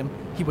told him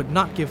he would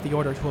not give the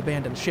order to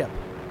abandon ship.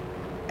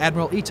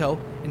 Admiral Ito,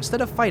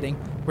 instead of fighting,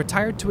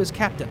 retired to his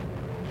captain,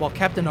 while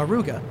Captain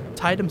Aruga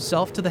tied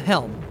himself to the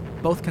helm,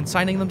 both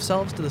consigning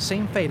themselves to the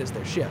same fate as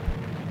their ship.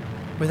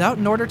 Without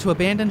an order to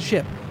abandon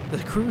ship, the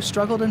crew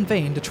struggled in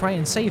vain to try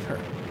and save her,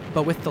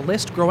 but with the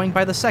list growing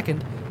by the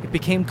second, it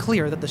became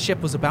clear that the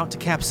ship was about to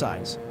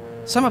capsize.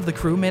 Some of the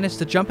crew managed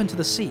to jump into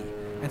the sea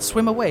and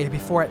swim away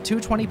before at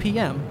 2:20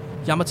 p.m.,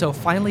 Yamato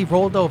finally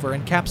rolled over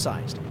and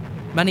capsized,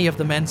 many of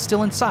the men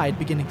still inside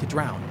beginning to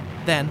drown.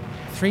 Then,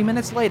 3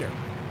 minutes later,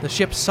 the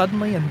ship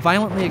suddenly and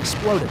violently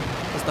exploded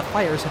as the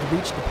fires had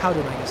reached the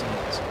powder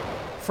magazines.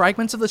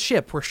 Fragments of the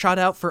ship were shot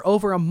out for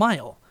over a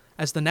mile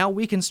as the now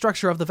weakened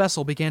structure of the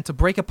vessel began to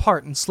break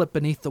apart and slip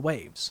beneath the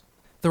waves.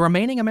 The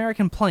remaining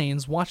American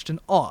planes watched in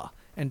awe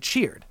and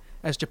cheered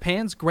as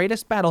Japan's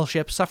greatest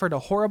battleship suffered a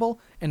horrible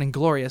and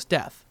inglorious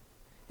death.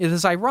 It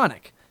is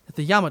ironic that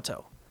the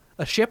Yamato,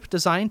 a ship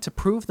designed to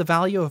prove the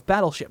value of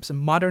battleships in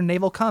modern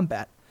naval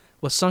combat,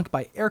 was sunk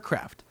by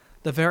aircraft,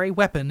 the very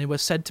weapon it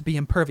was said to be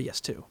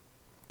impervious to.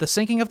 The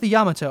sinking of the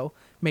Yamato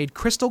made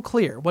crystal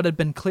clear what had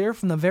been clear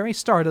from the very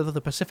start of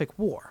the Pacific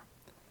War.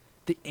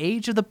 The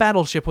age of the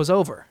battleship was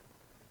over.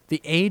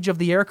 The age of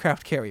the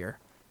aircraft carrier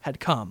had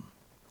come.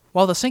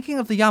 While the sinking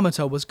of the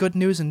Yamato was good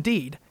news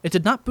indeed, it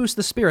did not boost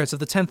the spirits of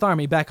the 10th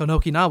Army back on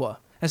Okinawa,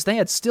 as they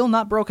had still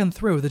not broken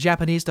through the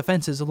Japanese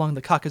defenses along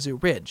the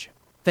Kakuzu Ridge.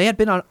 They had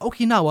been on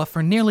Okinawa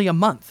for nearly a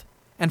month,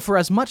 and for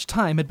as much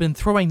time had been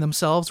throwing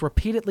themselves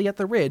repeatedly at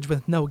the ridge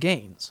with no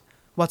gains.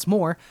 What's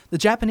more, the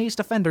Japanese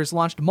defenders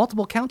launched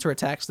multiple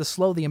counterattacks to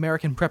slow the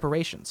American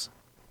preparations.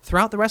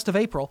 Throughout the rest of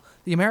April,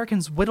 the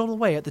Americans whittled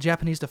away at the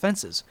Japanese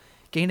defenses,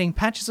 gaining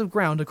patches of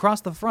ground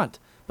across the front,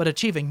 but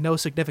achieving no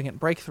significant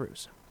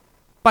breakthroughs.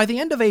 By the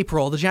end of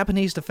April, the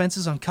Japanese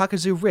defenses on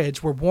Kakuzu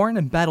Ridge were worn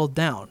and battled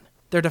down,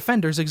 their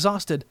defenders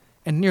exhausted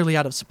and nearly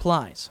out of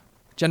supplies.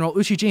 General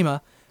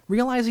Ushijima,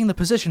 realizing the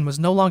position was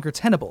no longer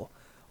tenable,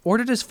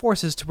 ordered his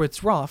forces to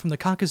withdraw from the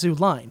Kakuzu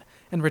line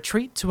and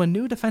retreat to a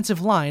new defensive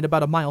line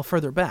about a mile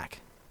further back.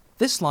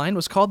 This line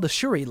was called the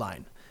Shuri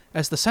Line,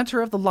 as the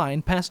center of the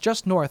line passed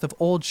just north of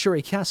Old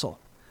Shuri Castle,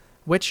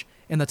 which,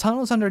 in the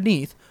tunnels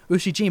underneath,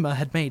 Ushijima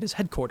had made his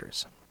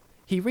headquarters.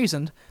 He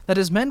reasoned that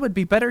his men would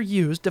be better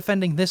used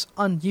defending this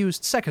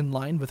unused second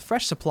line with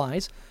fresh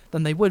supplies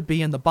than they would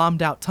be in the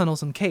bombed-out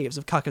tunnels and caves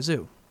of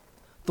Kakuzu.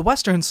 The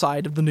western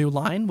side of the new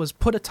line was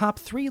put atop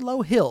 3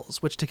 low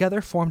hills which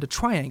together formed a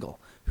triangle,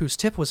 whose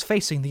tip was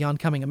facing the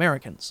oncoming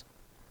Americans.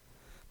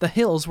 The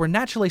hills were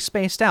naturally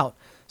spaced out,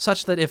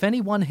 such that if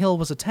any one hill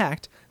was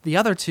attacked, the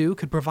other 2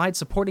 could provide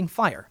supporting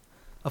fire,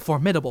 a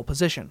formidable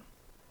position.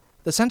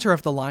 The center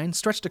of the line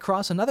stretched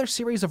across another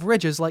series of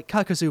ridges like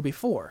Kakuzu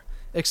before,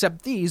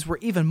 except these were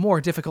even more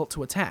difficult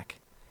to attack.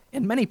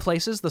 In many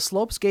places, the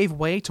slopes gave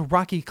way to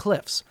rocky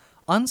cliffs,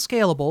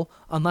 unscalable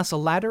unless a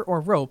ladder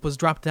or rope was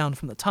dropped down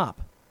from the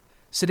top.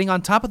 Sitting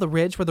on top of the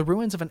ridge were the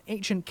ruins of an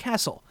ancient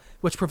castle,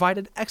 which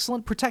provided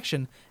excellent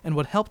protection and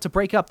would help to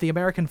break up the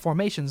American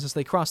formations as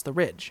they crossed the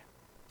ridge.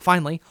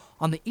 Finally,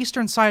 on the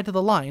eastern side of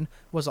the line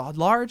was a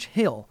large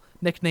hill,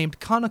 nicknamed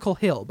Conical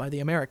Hill by the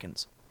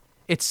Americans.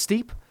 Its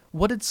steep,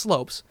 wooded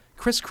slopes,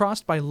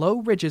 crisscrossed by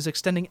low ridges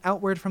extending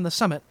outward from the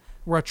summit,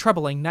 were a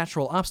troubling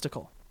natural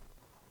obstacle.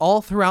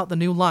 All throughout the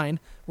new line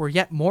were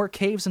yet more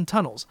caves and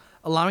tunnels,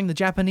 allowing the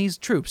Japanese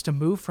troops to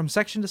move from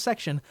section to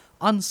section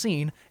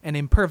unseen and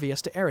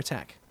impervious to air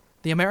attack.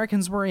 The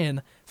Americans were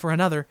in for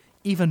another,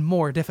 even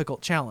more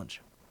difficult challenge.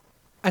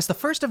 As the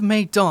 1st of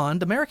May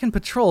dawned, American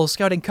patrols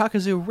scouting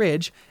Kakuzu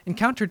Ridge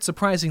encountered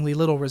surprisingly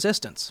little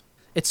resistance.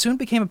 It soon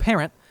became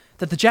apparent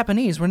that the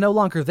Japanese were no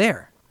longer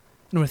there,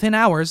 and within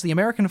hours the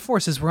American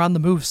forces were on the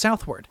move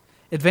southward,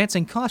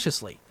 advancing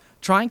cautiously,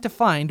 trying to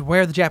find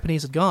where the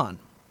Japanese had gone.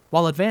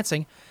 While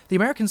advancing, the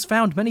Americans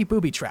found many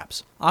booby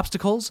traps,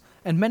 obstacles,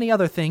 and many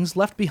other things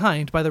left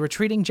behind by the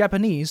retreating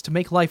Japanese to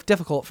make life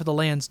difficult for the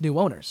land's new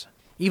owners.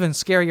 Even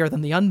scarier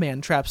than the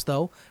unmanned traps,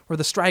 though, were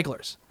the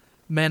stragglers,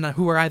 men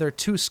who were either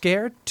too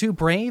scared, too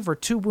brave, or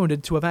too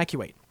wounded to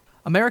evacuate.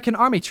 American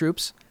Army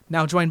troops,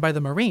 now joined by the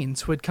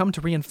Marines who had come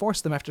to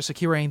reinforce them after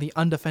securing the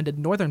undefended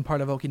northern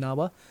part of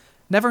Okinawa,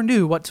 never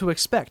knew what to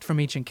expect from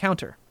each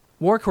encounter.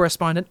 War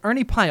correspondent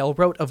Ernie Pyle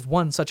wrote of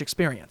one such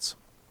experience.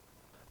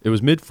 It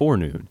was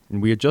mid-forenoon,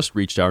 and we had just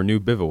reached our new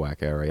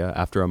bivouac area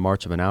after a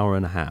march of an hour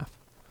and a half.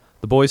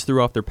 The boys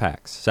threw off their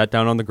packs, sat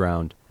down on the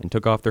ground, and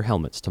took off their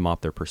helmets to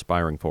mop their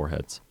perspiring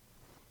foreheads.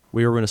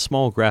 We were in a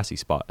small grassy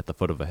spot at the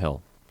foot of a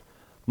hill.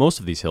 Most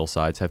of these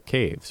hillsides have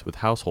caves with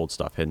household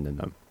stuff hidden in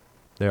them.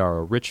 They are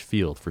a rich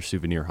field for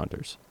souvenir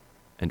hunters.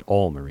 And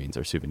all Marines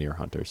are souvenir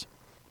hunters.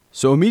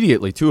 So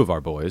immediately 2 of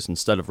our boys,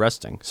 instead of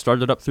resting,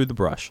 started up through the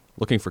brush,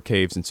 looking for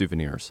caves and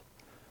souvenirs.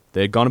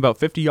 They had gone about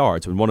 50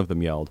 yards when one of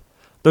them yelled,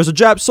 "There's a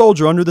Jap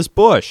soldier under this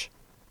bush!"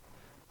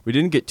 We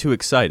didn't get too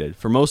excited,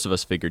 for most of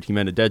us figured he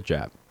meant a dead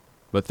Jap.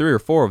 But 3 or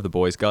 4 of the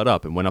boys got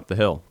up and went up the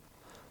hill.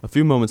 A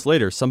few moments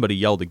later, somebody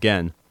yelled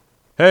again,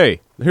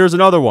 "Hey, here's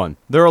another one!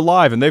 They're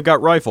alive and they've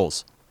got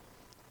rifles!"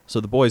 So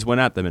the boys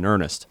went at them in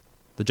earnest.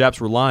 The Japs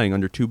were lying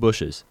under 2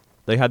 bushes.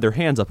 They had their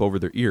hands up over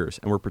their ears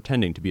and were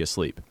pretending to be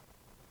asleep.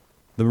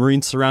 The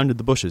Marines surrounded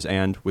the bushes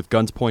and, with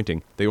guns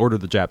pointing, they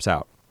ordered the Japs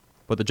out.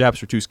 But the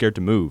Japs were too scared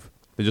to move.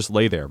 They just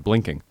lay there,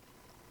 blinking.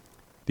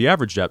 The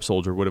average Jap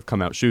soldier would have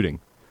come out shooting.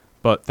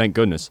 But, thank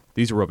goodness,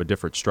 these were of a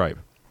different stripe.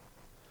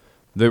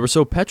 They were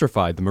so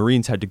petrified the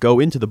Marines had to go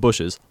into the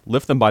bushes,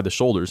 lift them by the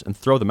shoulders, and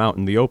throw them out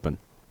in the open.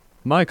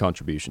 My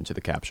contribution to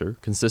the capture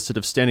consisted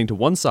of standing to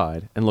one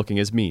side and looking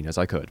as mean as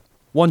I could.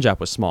 One Jap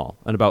was small,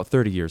 and about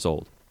 30 years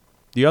old.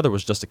 The other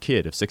was just a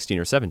kid of 16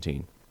 or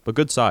 17, but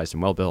good-sized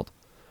and well-built.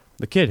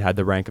 The kid had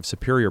the rank of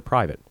superior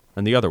private,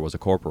 and the other was a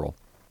corporal.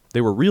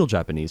 They were real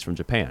Japanese from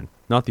Japan,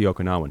 not the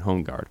Okinawan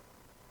Home Guard.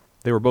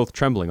 They were both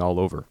trembling all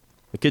over.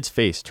 The kid's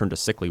face turned a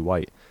sickly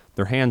white.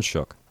 Their hands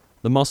shook.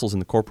 The muscles in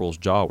the corporal's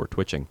jaw were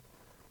twitching.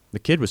 The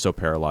kid was so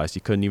paralyzed he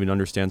couldn't even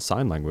understand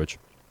sign language.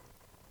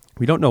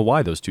 We don't know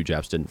why those 2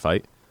 Japs didn't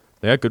fight.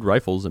 They had good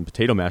rifles and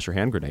potato masher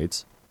hand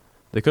grenades.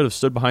 They could have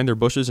stood behind their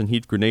bushes and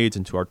heaved grenades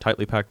into our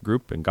tightly packed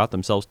group and got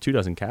themselves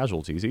 24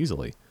 casualties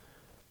easily.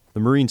 The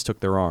Marines took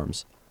their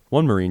arms.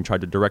 One Marine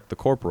tried to direct the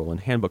corporal in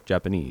handbook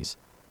Japanese,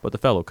 but the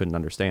fellow couldn't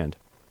understand.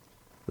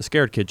 The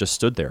scared kid just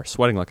stood there,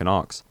 sweating like an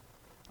ox.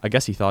 I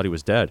guess he thought he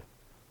was dead.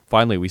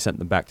 Finally, we sent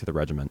them back to the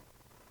regiment.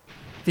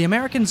 The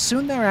Americans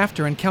soon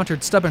thereafter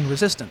encountered stubborn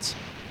resistance,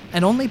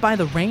 and only by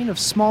the rain of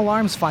small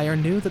arms fire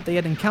knew that they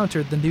had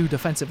encountered the new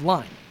defensive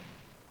line.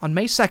 On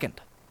May 2nd,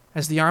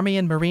 as the Army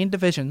and Marine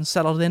divisions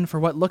settled in for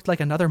what looked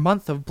like another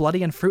month of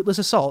bloody and fruitless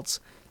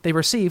assaults, they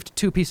received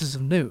 2 pieces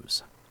of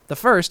news. The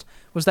first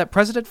was that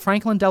President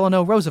Franklin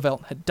Delano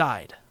Roosevelt had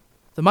died.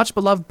 The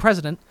much-beloved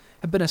president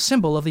had been a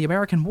symbol of the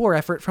American war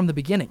effort from the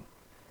beginning,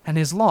 and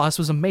his loss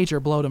was a major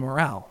blow to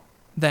morale.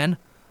 Then,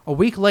 a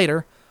week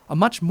later, a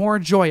much more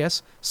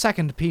joyous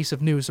second piece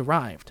of news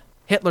arrived.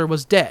 Hitler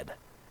was dead,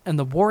 and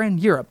the war in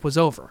Europe was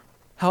over.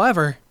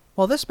 However,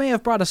 while this may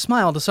have brought a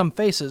smile to some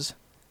faces,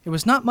 it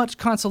was not much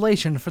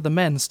consolation for the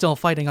men still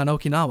fighting on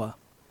Okinawa.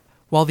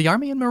 While the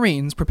Army and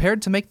Marines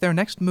prepared to make their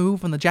next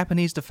move on the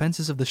Japanese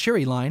defenses of the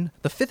Shiri Line,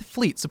 the 5th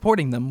Fleet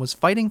supporting them was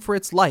fighting for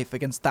its life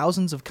against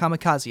thousands of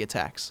kamikaze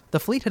attacks. The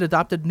fleet had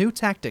adopted new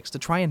tactics to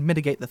try and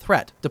mitigate the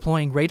threat,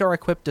 deploying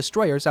radar-equipped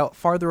destroyers out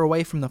farther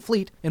away from the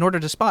fleet in order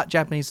to spot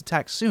Japanese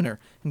attacks sooner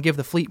and give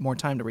the fleet more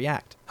time to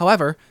react.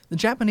 However, the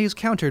Japanese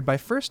countered by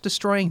first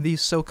destroying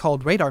these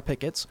so-called radar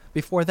pickets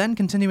before then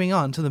continuing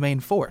on to the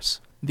main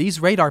force. These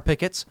radar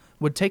pickets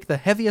would take the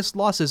heaviest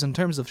losses in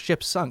terms of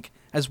ships sunk,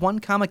 as one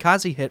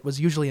kamikaze hit was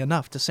usually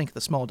enough to sink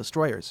the small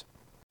destroyers.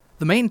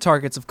 The main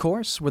targets, of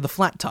course, were the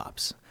flat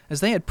tops,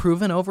 as they had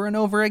proven over and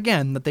over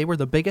again that they were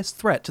the biggest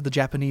threat to the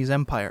Japanese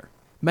Empire.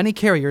 Many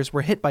carriers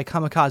were hit by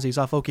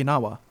kamikazes off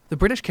Okinawa. The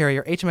British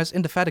carrier HMS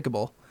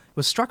Indefatigable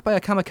was struck by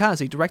a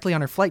kamikaze directly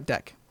on her flight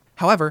deck.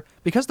 However,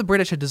 because the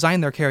British had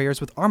designed their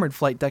carriers with armored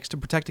flight decks to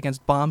protect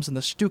against bombs in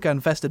the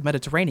Stuka-infested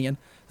Mediterranean,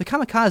 the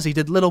kamikaze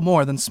did little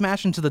more than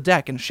smash into the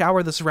deck and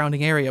shower the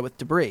surrounding area with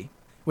debris.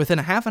 Within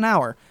a half an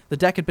hour, the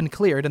deck had been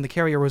cleared and the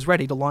carrier was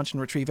ready to launch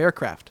and retrieve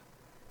aircraft.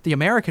 The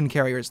American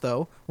carriers,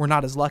 though, were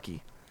not as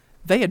lucky.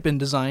 They had been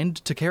designed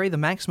to carry the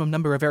maximum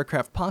number of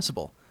aircraft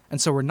possible,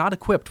 and so were not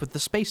equipped with the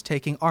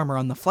space-taking armor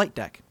on the flight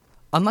deck.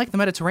 Unlike the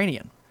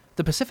Mediterranean,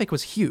 the Pacific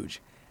was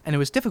huge, and it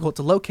was difficult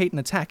to locate and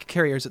attack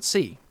carriers at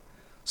sea,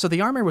 so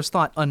the armor was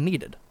thought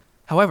unneeded.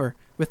 However,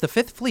 with the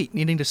Fifth Fleet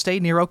needing to stay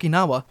near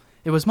Okinawa,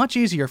 it was much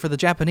easier for the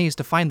Japanese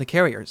to find the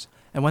carriers,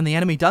 and when the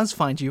enemy does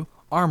find you,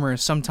 armor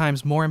is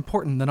sometimes more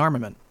important than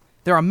armament.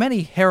 There are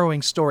many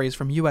harrowing stories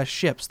from U.S.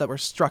 ships that were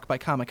struck by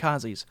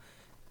kamikazes,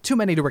 too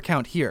many to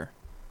recount here,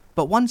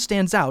 but one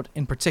stands out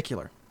in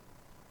particular.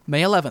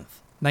 May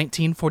 11th,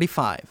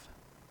 1945.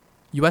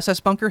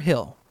 USS Bunker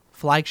Hill,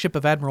 flagship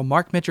of Admiral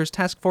Mark Mitcher's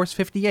Task Force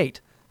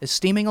 58, is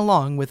steaming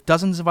along with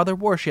dozens of other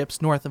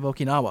warships north of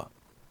Okinawa.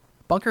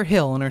 Bunker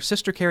Hill and her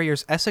sister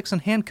carriers Essex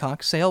and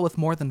Hancock sail with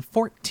more than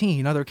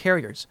 14 other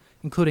carriers,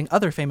 including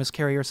other famous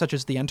carriers such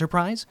as the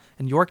Enterprise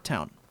and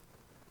Yorktown.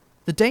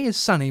 The day is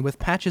sunny with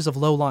patches of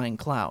low-lying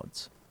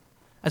clouds.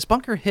 As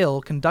Bunker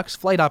Hill conducts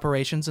flight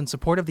operations in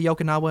support of the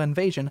Okinawa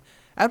invasion,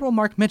 Admiral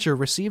Mark Mitcher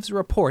receives a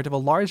report of a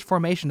large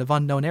formation of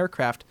unknown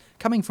aircraft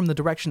coming from the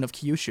direction of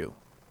Kyushu.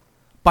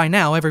 By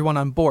now, everyone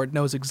on board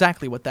knows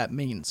exactly what that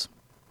means.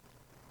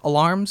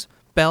 Alarms,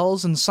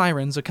 bells, and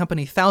sirens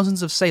accompany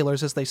thousands of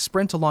sailors as they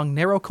sprint along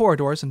narrow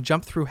corridors and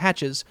jump through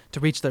hatches to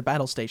reach their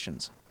battle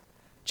stations.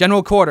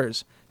 General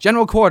quarters!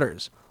 General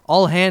quarters!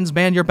 All hands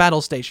man your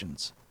battle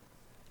stations!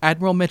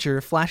 Admiral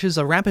Mitcher flashes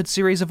a rapid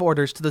series of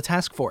orders to the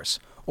task force,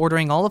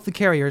 ordering all of the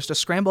carriers to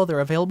scramble their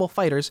available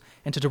fighters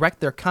and to direct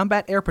their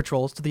combat air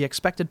patrols to the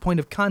expected point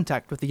of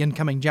contact with the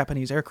incoming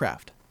Japanese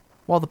aircraft.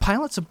 While the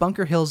pilots of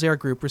Bunker Hill's air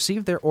group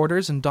received their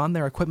orders and donned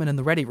their equipment in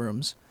the ready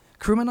rooms,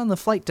 crewmen on the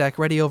flight deck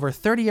ready over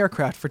 30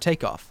 aircraft for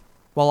takeoff.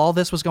 While all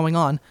this was going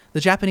on, the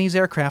Japanese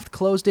aircraft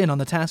closed in on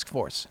the task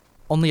force.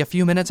 Only a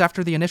few minutes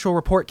after the initial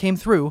report came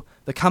through,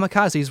 the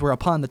kamikazes were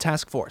upon the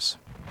task force.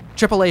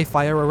 AAA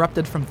fire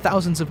erupted from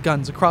thousands of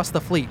guns across the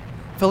fleet,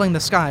 filling the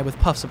sky with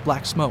puffs of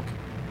black smoke.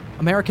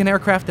 American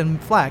aircraft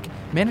and flak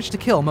managed to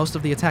kill most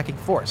of the attacking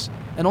force,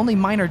 and only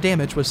minor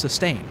damage was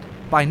sustained.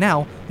 By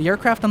now, the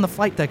aircraft on the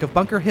flight deck of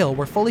Bunker Hill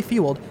were fully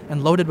fueled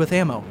and loaded with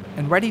ammo,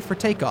 and ready for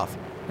takeoff,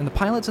 and the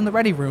pilots in the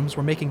ready rooms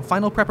were making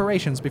final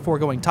preparations before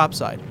going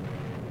topside.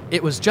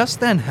 It was just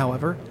then,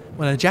 however,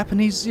 when a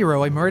Japanese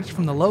Zero emerged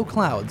from the low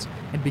clouds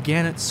and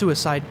began its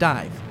suicide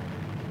dive,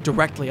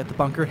 directly at the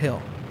Bunker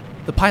Hill.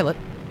 The pilot,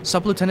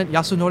 Sub-Lieutenant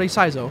Yasunori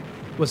Saizo,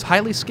 was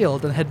highly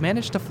skilled and had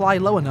managed to fly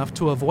low enough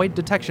to avoid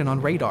detection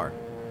on radar.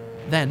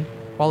 Then,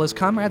 while his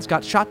comrades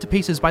got shot to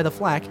pieces by the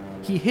flak,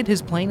 he hid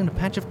his plane in a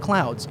patch of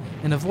clouds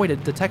and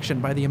avoided detection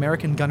by the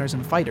American gunners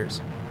and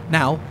fighters.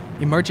 Now,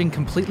 emerging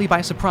completely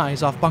by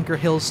surprise off Bunker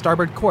Hill's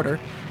starboard quarter,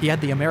 he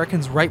had the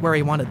Americans right where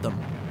he wanted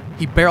them.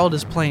 He barreled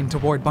his plane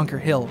toward Bunker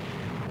Hill.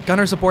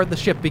 Gunners aboard the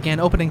ship began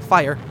opening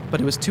fire,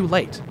 but it was too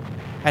late.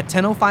 At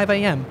 10:05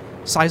 a.m.,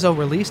 Saizo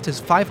released his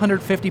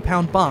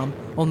 550-pound bomb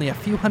only a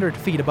few hundred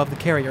feet above the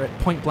carrier at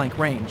point-blank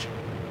range.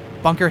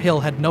 Bunker Hill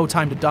had no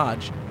time to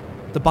dodge.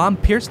 The bomb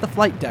pierced the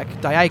flight deck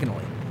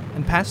diagonally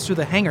and passed through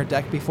the hangar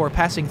deck before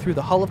passing through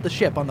the hull of the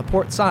ship on the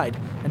port side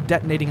and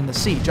detonating in the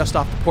sea just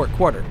off the port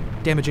quarter,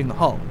 damaging the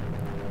hull.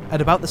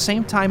 At about the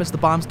same time as the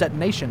bomb's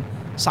detonation,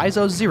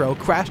 Saizo's Zero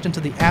crashed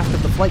into the aft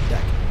of the flight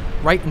deck,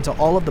 right into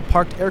all of the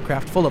parked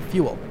aircraft full of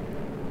fuel.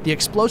 The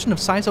explosion of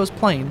Saizo's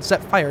plane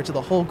set fire to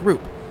the whole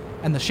group,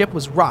 and the ship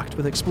was rocked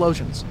with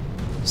explosions.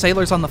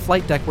 Sailors on the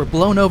flight deck were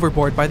blown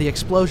overboard by the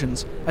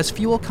explosions as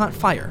fuel caught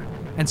fire,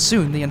 and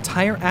soon the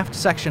entire aft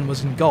section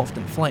was engulfed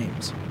in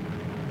flames.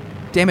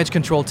 Damage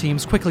control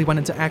teams quickly went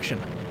into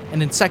action,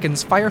 and in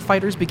seconds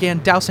firefighters began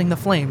dousing the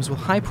flames with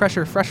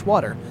high-pressure fresh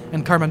water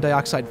and carbon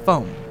dioxide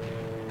foam.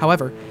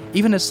 However,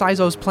 even as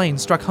Saizo's plane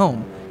struck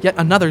home, yet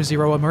another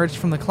Zero emerged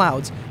from the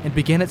clouds and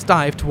began its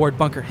dive toward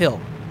Bunker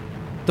Hill.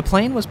 The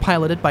plane was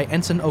piloted by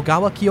Ensign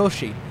Ogawa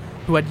Kiyoshi,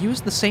 who had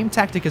used the same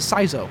tactic as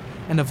Saizo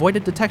and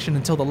avoided detection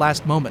until the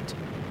last moment.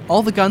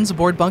 All the guns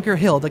aboard Bunker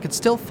Hill that could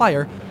still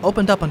fire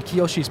opened up on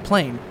Kiyoshi's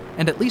plane,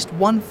 and at least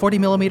one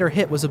 40mm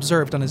hit was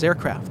observed on his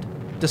aircraft.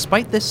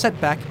 Despite this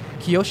setback,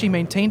 Kiyoshi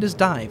maintained his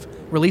dive,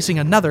 releasing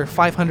another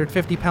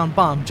 550-pound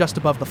bomb just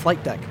above the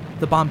flight deck.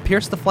 The bomb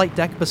pierced the flight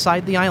deck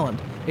beside the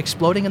island,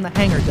 exploding in the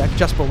hangar deck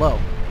just below.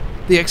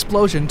 The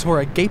explosion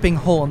tore a gaping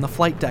hole in the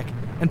flight deck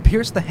and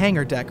pierced the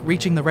hangar deck,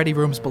 reaching the ready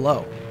rooms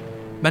below.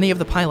 Many of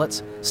the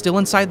pilots, still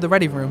inside the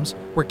ready rooms,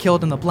 were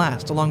killed in the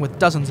blast along with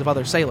dozens of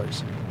other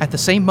sailors. At the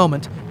same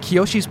moment,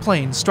 Kiyoshi's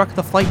plane struck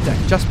the flight deck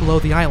just below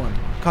the island,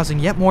 causing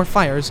yet more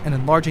fires and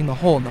enlarging the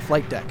hole in the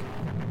flight deck.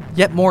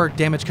 Yet more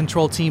damage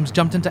control teams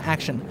jumped into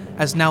action,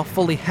 as now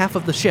fully half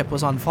of the ship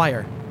was on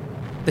fire.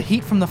 The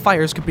heat from the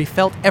fires could be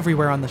felt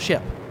everywhere on the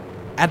ship.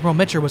 Admiral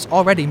Mitcher was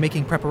already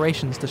making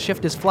preparations to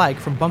shift his flag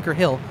from Bunker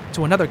Hill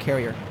to another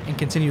carrier and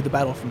continue the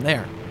battle from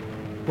there.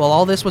 While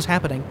all this was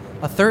happening,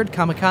 a third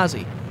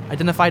kamikaze,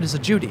 identified as a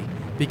Judy,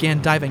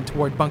 began diving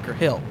toward Bunker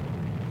Hill.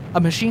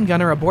 A machine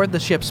gunner aboard the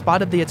ship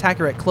spotted the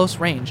attacker at close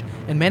range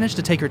and managed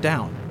to take her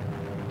down.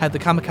 Had the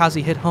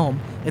kamikaze hit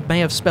home, it may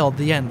have spelled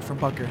the end for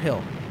Bunker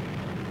Hill.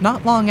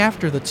 Not long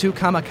after the 2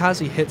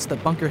 kamikaze hits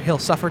that Bunker Hill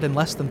suffered in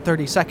less than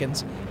 30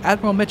 seconds,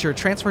 Admiral Mitcher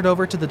transferred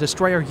over to the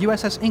destroyer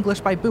USS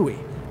English by buoy,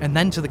 and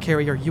then to the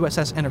carrier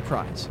USS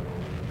Enterprise.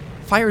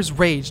 Fires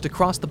raged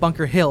across the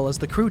Bunker Hill as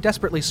the crew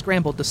desperately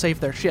scrambled to save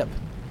their ship.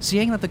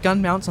 Seeing that the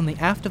gun mounts on the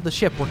aft of the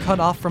ship were cut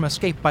off from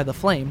escape by the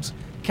flames,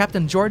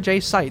 Captain George A.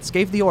 Seitz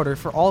gave the order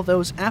for all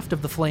those aft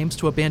of the flames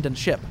to abandon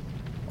ship.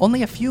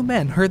 Only a few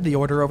men heard the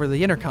order over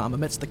the intercom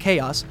amidst the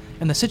chaos,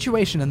 and the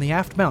situation in the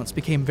aft mounts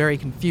became very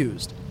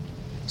confused.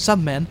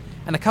 Some men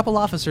and a couple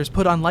officers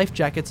put on life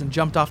jackets and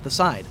jumped off the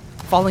side,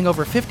 falling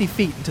over 50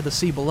 feet into the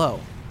sea below.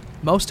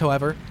 Most,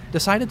 however,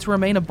 decided to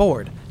remain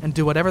aboard and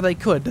do whatever they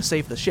could to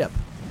save the ship.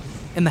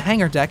 In the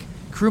hangar deck,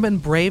 crewmen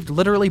braved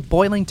literally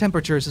boiling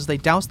temperatures as they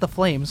doused the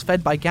flames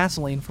fed by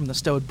gasoline from the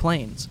stowed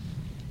planes.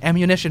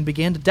 Ammunition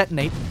began to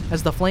detonate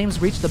as the flames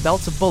reached the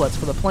belts of bullets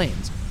for the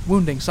planes,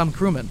 wounding some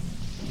crewmen.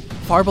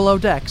 Far below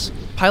decks,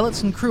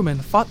 pilots and crewmen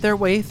fought their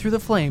way through the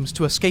flames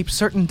to escape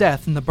certain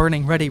death in the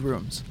burning ready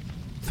rooms.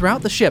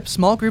 Throughout the ship,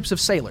 small groups of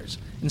sailors,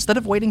 instead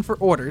of waiting for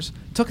orders,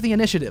 took the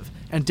initiative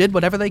and did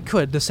whatever they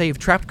could to save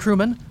trapped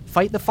crewmen,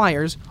 fight the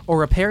fires, or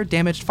repair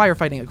damaged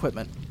firefighting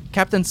equipment.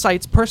 Captain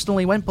Seitz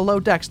personally went below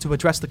decks to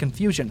address the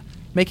confusion,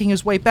 making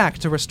his way back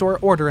to restore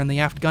order in the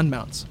aft gun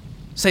mounts.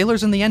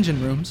 Sailors in the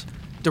engine rooms,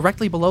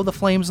 directly below the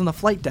flames on the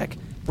flight deck,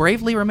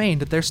 bravely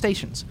remained at their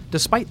stations,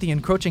 despite the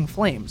encroaching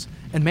flames,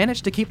 and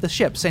managed to keep the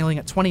ship sailing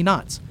at 20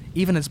 knots,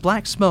 even as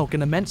black smoke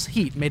and immense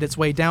heat made its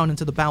way down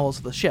into the bowels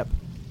of the ship.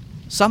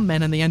 Some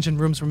men in the engine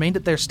rooms remained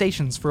at their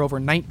stations for over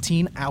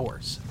 19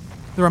 hours.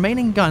 The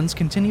remaining guns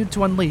continued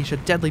to unleash a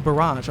deadly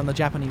barrage on the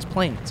Japanese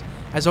planes,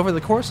 as over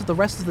the course of the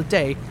rest of the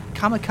day,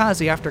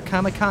 kamikaze after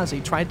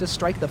kamikaze tried to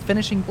strike the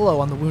finishing blow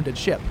on the wounded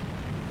ship.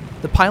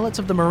 The pilots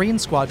of the Marine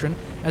Squadron,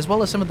 as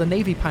well as some of the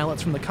Navy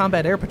pilots from the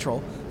Combat Air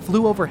Patrol,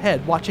 flew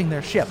overhead watching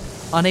their ship,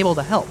 unable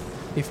to help,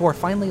 before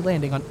finally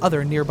landing on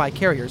other nearby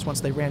carriers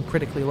once they ran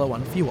critically low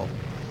on fuel.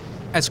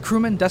 As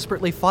crewmen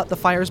desperately fought the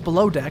fires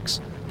below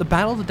decks, the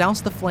battle to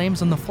douse the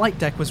flames on the flight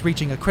deck was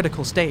reaching a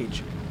critical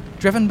stage.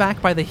 Driven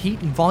back by the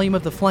heat and volume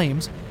of the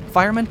flames,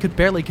 firemen could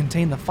barely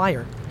contain the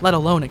fire, let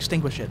alone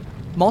extinguish it.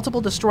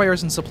 Multiple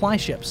destroyers and supply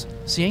ships,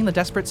 seeing the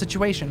desperate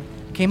situation,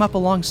 came up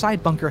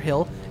alongside Bunker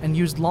Hill and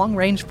used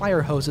long-range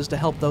fire hoses to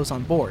help those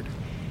on board.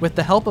 With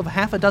the help of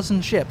half a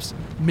dozen ships,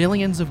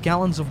 millions of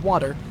gallons of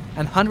water,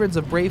 and hundreds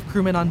of brave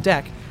crewmen on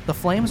deck, the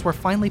flames were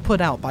finally put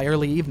out by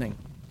early evening.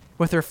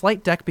 With her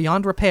flight deck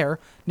beyond repair,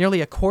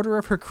 nearly a quarter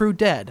of her crew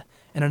dead,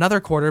 and another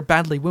quarter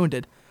badly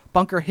wounded,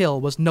 Bunker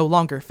Hill was no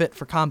longer fit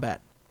for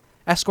combat.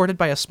 Escorted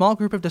by a small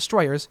group of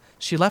destroyers,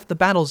 she left the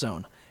battle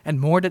zone and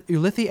moored at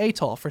Ulithi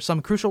Atoll for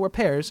some crucial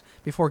repairs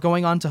before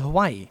going on to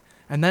Hawaii,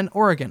 and then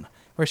Oregon,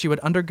 where she would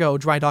undergo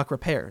dry dock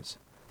repairs.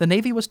 The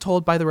Navy was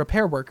told by the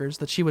repair workers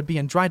that she would be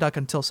in dry dock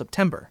until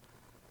September,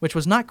 which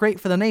was not great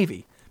for the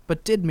Navy,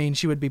 but did mean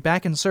she would be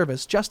back in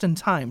service just in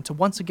time to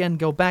once again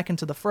go back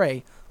into the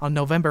fray on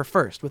November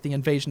 1st with the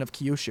invasion of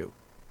Kyushu.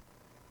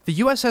 The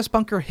USS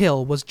Bunker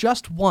Hill was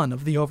just one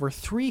of the over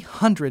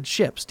 300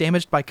 ships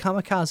damaged by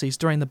kamikazes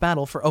during the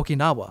battle for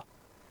Okinawa,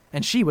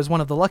 and she was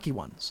one of the lucky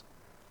ones.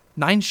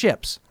 9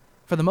 ships,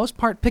 for the most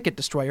part picket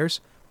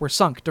destroyers, were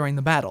sunk during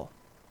the battle.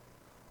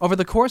 Over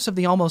the course of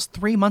the almost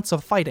 3 months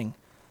of fighting,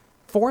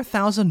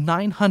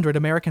 4,900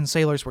 American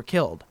sailors were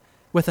killed,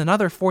 with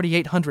another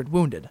 4,800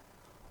 wounded,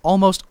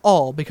 almost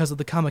all because of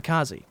the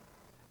kamikaze.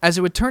 As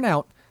it would turn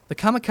out, the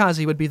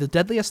kamikaze would be the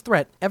deadliest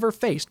threat ever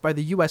faced by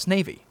the U.S.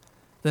 Navy,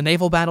 the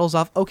naval battles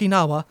off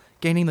Okinawa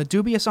gaining the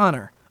dubious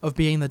honor of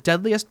being the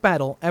deadliest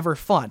battle ever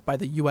fought by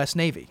the U.S.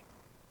 Navy.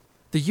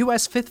 The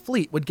U.S. Fifth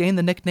Fleet would gain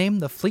the nickname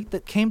the Fleet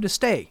That Came to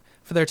Stay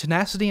for their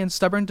tenacity and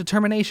stubborn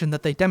determination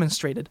that they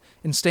demonstrated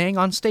in staying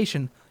on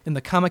station in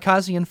the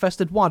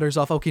kamikaze-infested waters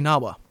off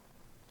Okinawa.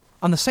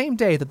 On the same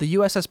day that the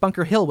USS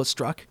Bunker Hill was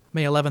struck,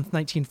 May 11,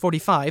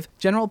 1945,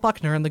 General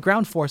Buckner and the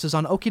ground forces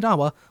on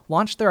Okinawa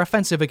launched their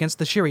offensive against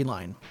the Shiri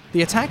Line.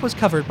 The attack was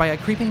covered by a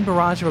creeping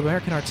barrage of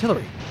American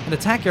artillery, and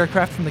attack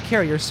aircraft from the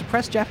carriers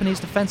suppressed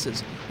Japanese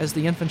defenses as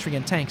the infantry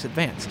and tanks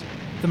advanced.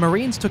 The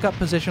Marines took up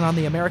position on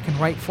the American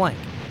right flank,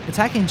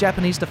 attacking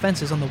Japanese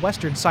defenses on the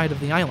western side of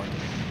the island,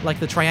 like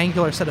the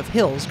triangular set of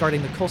hills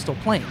guarding the coastal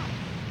plain,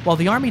 while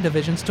the Army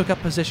divisions took up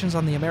positions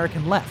on the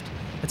American left,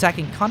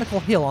 attacking Conical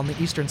Hill on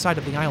the eastern side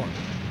of the island.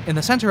 In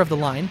the center of the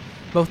line,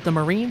 both the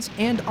Marines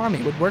and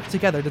Army would work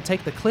together to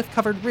take the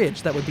cliff-covered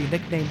ridge that would be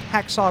nicknamed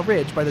Hacksaw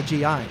Ridge by the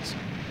GIs.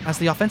 As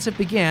the offensive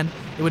began,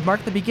 it would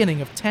mark the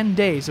beginning of 10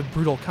 days of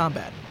brutal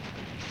combat.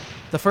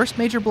 The first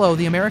major blow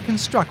the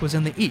Americans struck was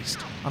in the east,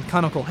 on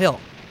Conical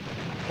Hill.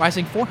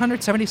 Rising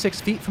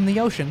 476 feet from the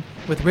ocean,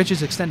 with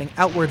ridges extending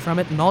outward from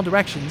it in all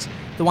directions,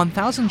 the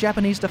 1,000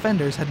 Japanese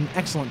defenders had an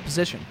excellent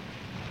position.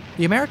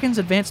 The Americans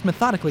advanced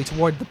methodically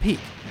toward the peak,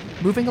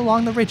 moving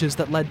along the ridges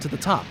that led to the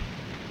top.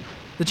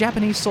 The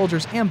Japanese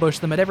soldiers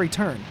ambushed them at every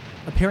turn,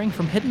 appearing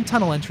from hidden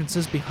tunnel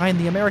entrances behind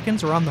the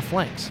Americans or on the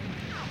flanks,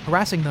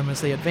 harassing them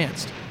as they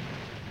advanced.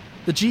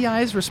 The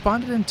GIs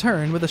responded in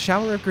turn with a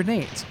shower of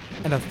grenades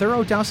and a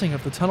thorough dousing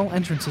of the tunnel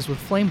entrances with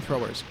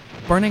flamethrowers,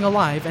 burning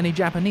alive any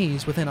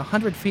Japanese within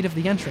 100 feet of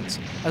the entrance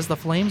as the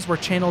flames were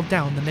channeled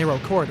down the narrow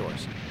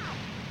corridors.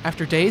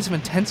 After days of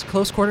intense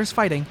close-quarters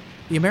fighting,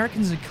 the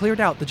Americans had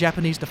cleared out the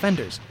Japanese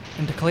defenders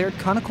and declared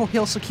Conical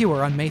Hill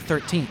secure on May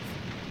 13th.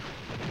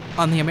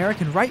 On the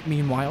American right,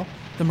 meanwhile,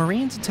 the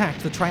Marines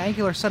attacked the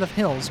triangular set of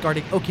hills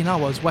guarding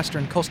Okinawa's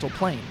western coastal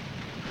plain.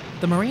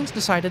 The Marines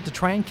decided to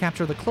try and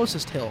capture the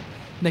closest hill,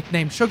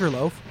 nicknamed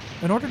Sugarloaf,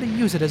 in order to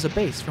use it as a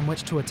base from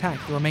which to attack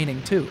the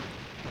remaining two.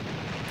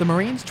 The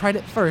Marines tried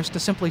at first to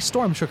simply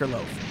storm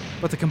Sugarloaf,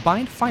 but the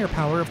combined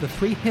firepower of the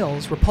three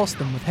hills repulsed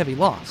them with heavy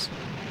loss.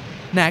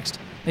 Next,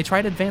 they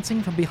tried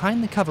advancing from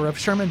behind the cover of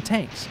Sherman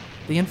tanks,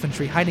 the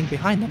infantry hiding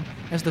behind them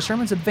as the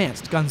Shermans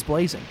advanced, guns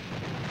blazing.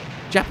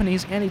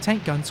 Japanese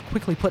anti-tank guns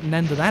quickly put an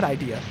end to that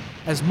idea,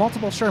 as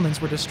multiple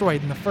Shermans were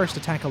destroyed in the first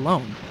attack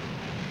alone.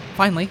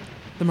 Finally,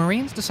 the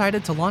Marines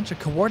decided to launch a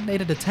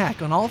coordinated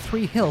attack on all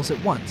three hills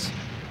at once.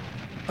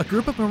 A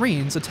group of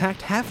Marines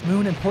attacked Half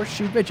Moon and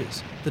Horseshoe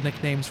Ridges, the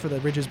nicknames for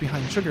the ridges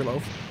behind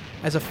Sugarloaf,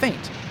 as a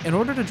feint in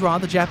order to draw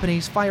the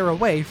Japanese fire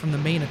away from the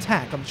main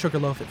attack on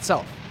Sugarloaf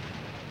itself.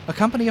 A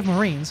company of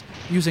Marines,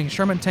 using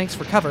Sherman tanks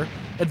for cover,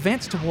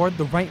 advanced toward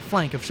the right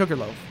flank of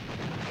Sugarloaf.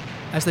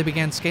 As they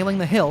began scaling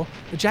the hill,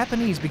 the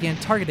Japanese began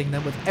targeting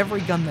them with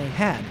every gun they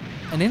had,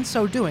 and in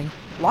so doing,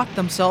 locked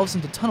themselves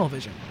into tunnel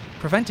vision,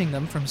 preventing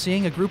them from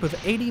seeing a group of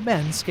 80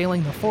 men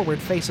scaling the forward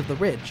face of the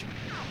ridge.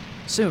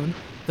 Soon,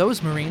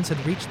 those Marines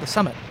had reached the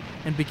summit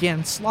and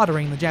began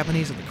slaughtering the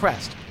Japanese at the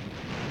crest.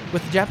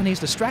 With the Japanese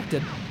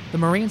distracted, the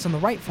Marines on the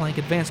right flank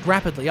advanced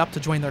rapidly up to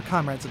join their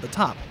comrades at the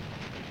top.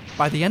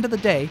 By the end of the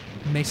day,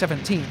 May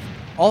 17th,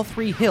 all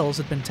three hills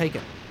had been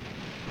taken.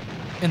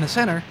 In the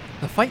center,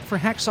 the fight for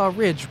Hacksaw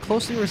Ridge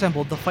closely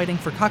resembled the fighting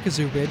for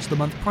Kakuzu Ridge the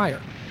month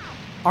prior.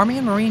 Army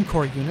and Marine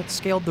Corps units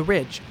scaled the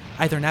ridge,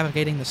 either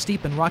navigating the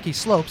steep and rocky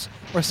slopes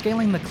or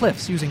scaling the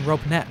cliffs using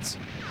rope nets.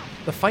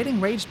 The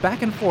fighting raged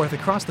back and forth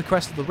across the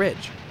crest of the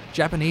ridge,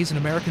 Japanese and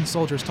American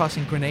soldiers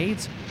tossing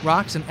grenades,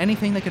 rocks, and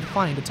anything they could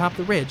find atop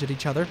the ridge at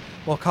each other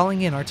while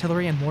calling in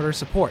artillery and mortar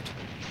support.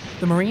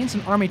 The Marines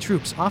and Army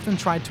troops often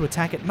tried to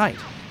attack at night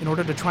in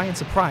order to try and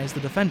surprise the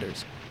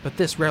defenders, but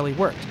this rarely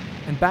worked,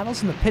 and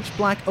battles in the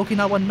pitch-black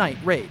Okinawa night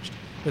raged,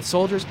 with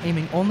soldiers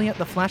aiming only at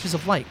the flashes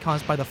of light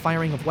caused by the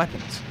firing of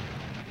weapons.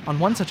 On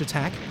one such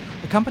attack,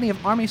 a company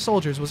of Army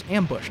soldiers was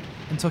ambushed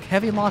and took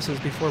heavy losses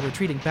before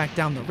retreating back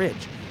down the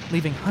ridge,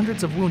 leaving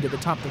hundreds of wounded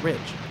atop the ridge.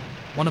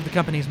 One of the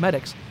company's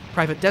medics,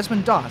 Private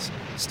Desmond Doss,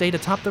 stayed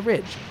atop the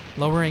ridge,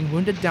 lowering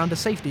wounded down to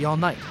safety all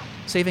night,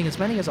 saving as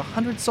many as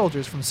 100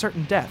 soldiers from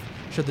certain death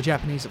should the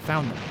Japanese have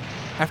found them.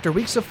 After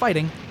weeks of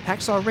fighting,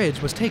 Hacksaw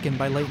Ridge was taken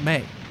by late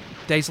May.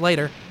 Days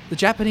later, the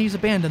Japanese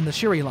abandoned the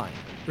Shiri Line,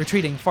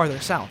 retreating farther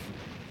south.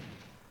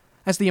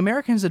 As the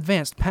Americans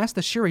advanced past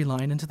the Shiri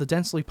Line into the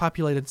densely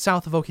populated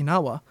south of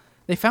Okinawa,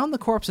 they found the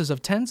corpses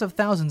of tens of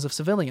thousands of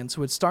civilians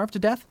who had starved to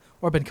death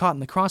or been caught in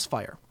the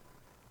crossfire.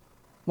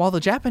 While the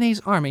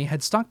Japanese army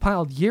had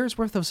stockpiled years'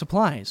 worth of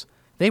supplies,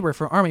 they were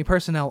for army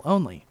personnel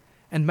only,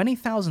 and many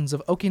thousands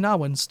of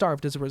Okinawans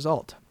starved as a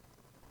result.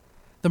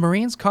 The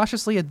Marines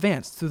cautiously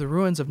advanced through the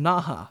ruins of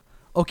Naha,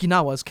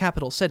 Okinawa's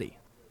capital city.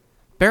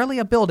 Barely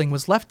a building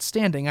was left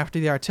standing after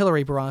the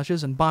artillery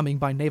barrages and bombing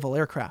by naval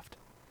aircraft.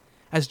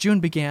 As June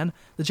began,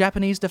 the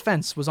Japanese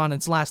defense was on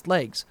its last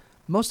legs.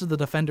 Most of the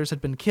defenders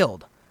had been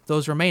killed,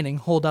 those remaining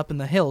holed up in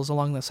the hills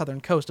along the southern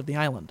coast of the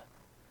island.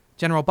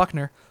 General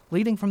Buckner,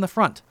 leading from the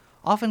front,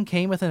 often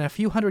came within a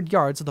few hundred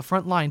yards of the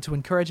front line to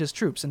encourage his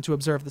troops and to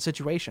observe the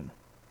situation.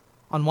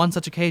 On one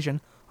such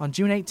occasion, on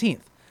June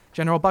 18th,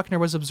 General Buckner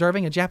was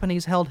observing a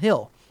Japanese-held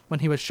hill when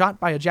he was shot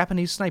by a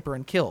Japanese sniper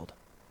and killed.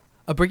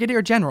 A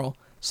brigadier general,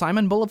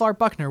 Simon Bolivar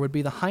Buckner would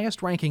be the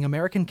highest-ranking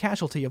American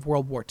casualty of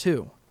World War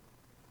II.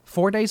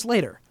 4 days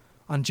later,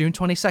 on June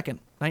 22,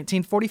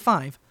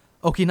 1945,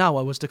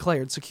 Okinawa was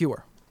declared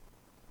secure.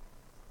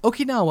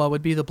 Okinawa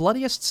would be the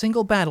bloodiest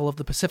single battle of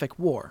the Pacific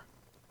War.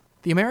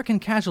 The American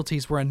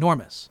casualties were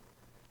enormous.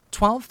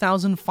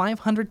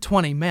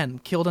 12,520 men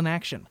killed in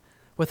action,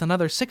 with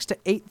another 6,000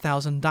 to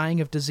 8,000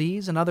 dying of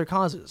disease and other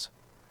causes.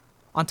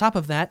 On top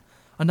of that,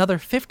 another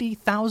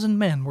 50,000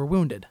 men were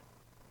wounded.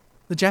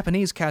 The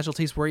Japanese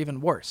casualties were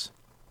even worse.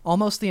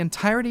 Almost the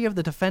entirety of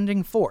the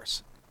defending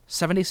force,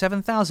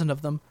 77,000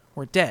 of them,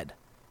 were dead,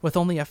 with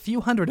only a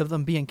few hundred of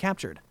them being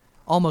captured,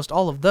 almost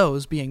all of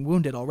those being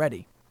wounded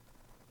already.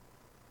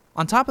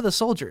 On top of the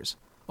soldiers,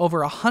 over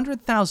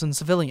 100,000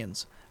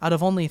 civilians, out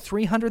of only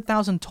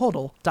 300,000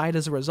 total, died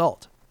as a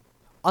result.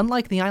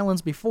 Unlike the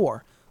islands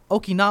before,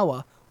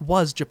 Okinawa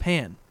was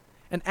Japan,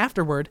 and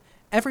afterward,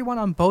 everyone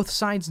on both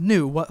sides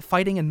knew what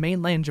fighting in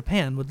mainland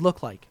Japan would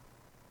look like.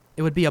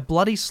 It would be a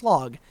bloody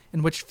slog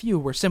in which few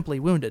were simply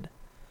wounded,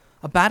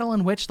 a battle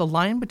in which the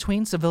line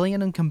between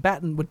civilian and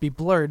combatant would be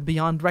blurred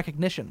beyond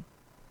recognition.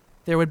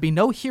 There would be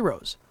no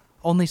heroes,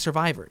 only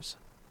survivors.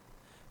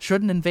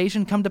 Should an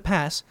invasion come to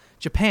pass,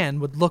 Japan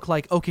would look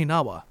like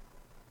Okinawa,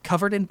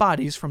 covered in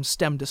bodies from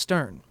stem to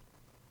stern.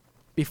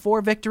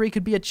 Before victory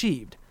could be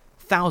achieved,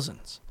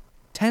 thousands,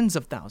 Tens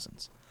of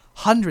thousands,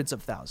 hundreds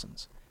of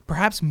thousands,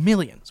 perhaps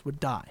millions would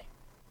die.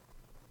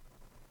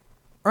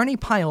 Ernie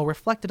Pyle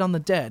reflected on the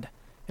dead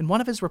in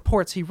one of his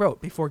reports he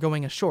wrote before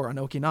going ashore on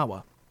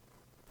Okinawa.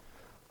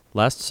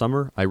 Last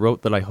summer, I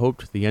wrote that I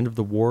hoped the end of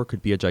the war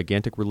could be a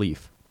gigantic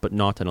relief, but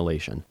not an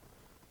elation.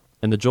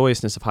 In the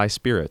joyousness of high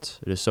spirits,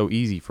 it is so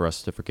easy for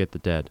us to forget the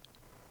dead.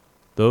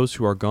 Those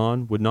who are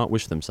gone would not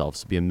wish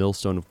themselves to be a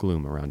millstone of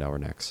gloom around our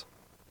necks.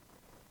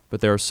 But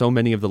there are so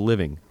many of the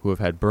living who have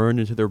had burned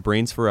into their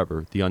brains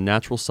forever the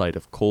unnatural sight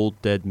of cold,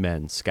 dead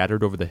men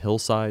scattered over the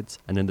hillsides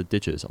and in the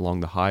ditches along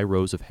the high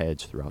rows of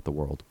hedge throughout the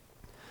world.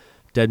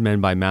 Dead men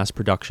by mass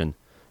production,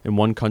 in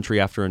one country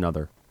after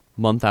another,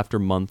 month after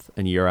month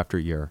and year after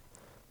year.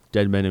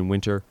 Dead men in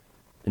winter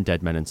and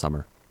dead men in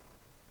summer.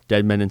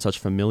 Dead men in such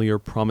familiar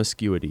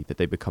promiscuity that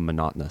they become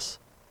monotonous.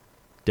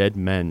 Dead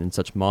men in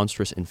such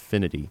monstrous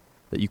infinity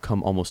that you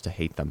come almost to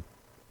hate them.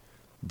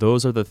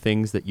 Those are the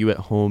things that you at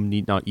home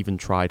need not even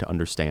try to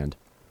understand.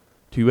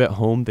 To you at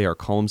home they are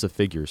columns of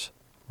figures,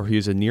 or he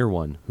is a near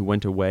one who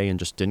went away and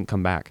just didn't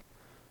come back.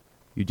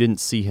 You didn't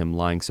see him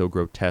lying so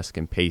grotesque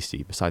and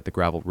pasty beside the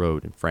gravel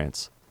road in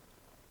France.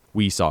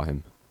 We saw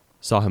him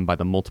by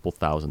the multiple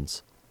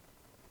thousands.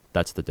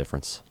 That's the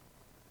difference.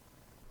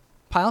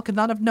 Pyle could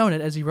not have known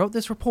it as he wrote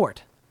this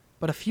report,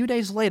 but a few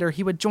days later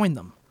he would join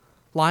them,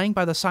 lying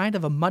by the side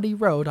of a muddy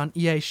road on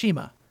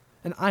Ie-shima,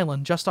 an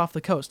island just off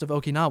the coast of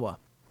Okinawa.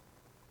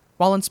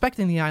 While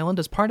inspecting the island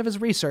as part of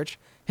his research,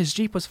 his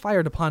jeep was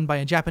fired upon by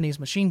a Japanese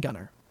machine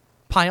gunner.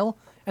 Pyle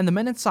and the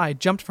men inside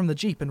jumped from the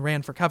jeep and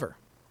ran for cover.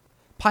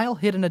 Pyle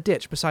hid in a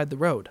ditch beside the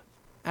road.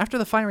 After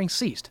the firing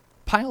ceased,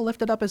 Pyle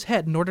lifted up his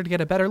head in order to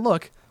get a better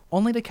look,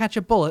 only to catch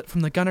a bullet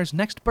from the gunner's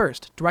next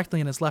burst directly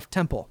in his left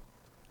temple.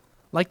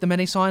 Like the men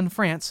he saw in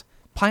France,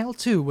 Pyle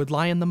too would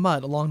lie in the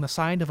mud along the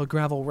side of a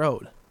gravel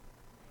road.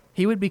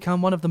 He would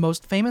become one of the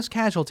most famous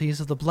casualties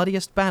of the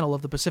bloodiest battle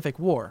of the Pacific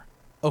War,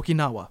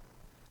 Okinawa.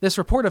 This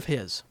report of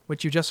his,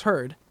 which you just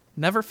heard,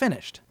 never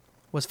finished,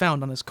 was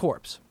found on his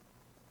corpse.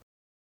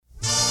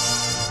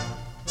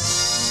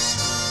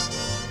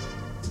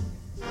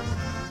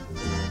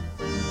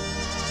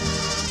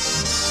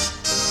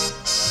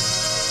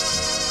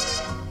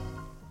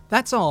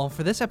 That's all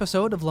for this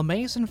episode of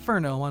LeMay's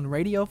Inferno on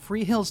Radio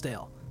Free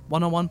Hillsdale,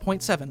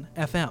 101.7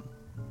 FM.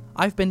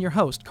 I've been your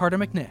host, Carter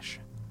McNish.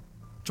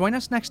 Join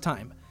us next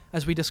time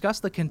as we discuss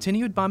the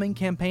continued bombing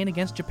campaign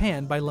against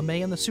Japan by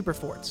LeMay and the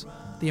Superforts,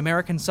 the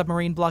American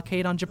submarine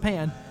blockade on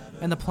Japan,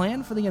 and the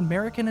plan for the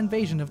American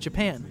invasion of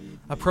Japan,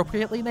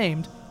 appropriately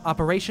named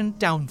Operation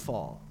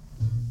Downfall.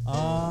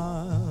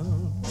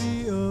 I'll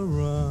be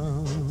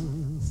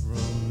around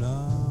from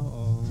now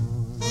on.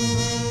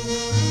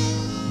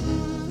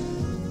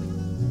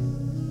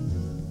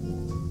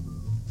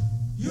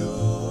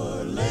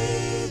 Your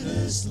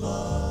latest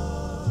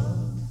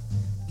love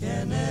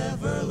can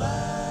never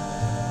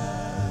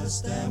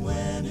last, and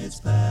when it's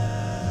past,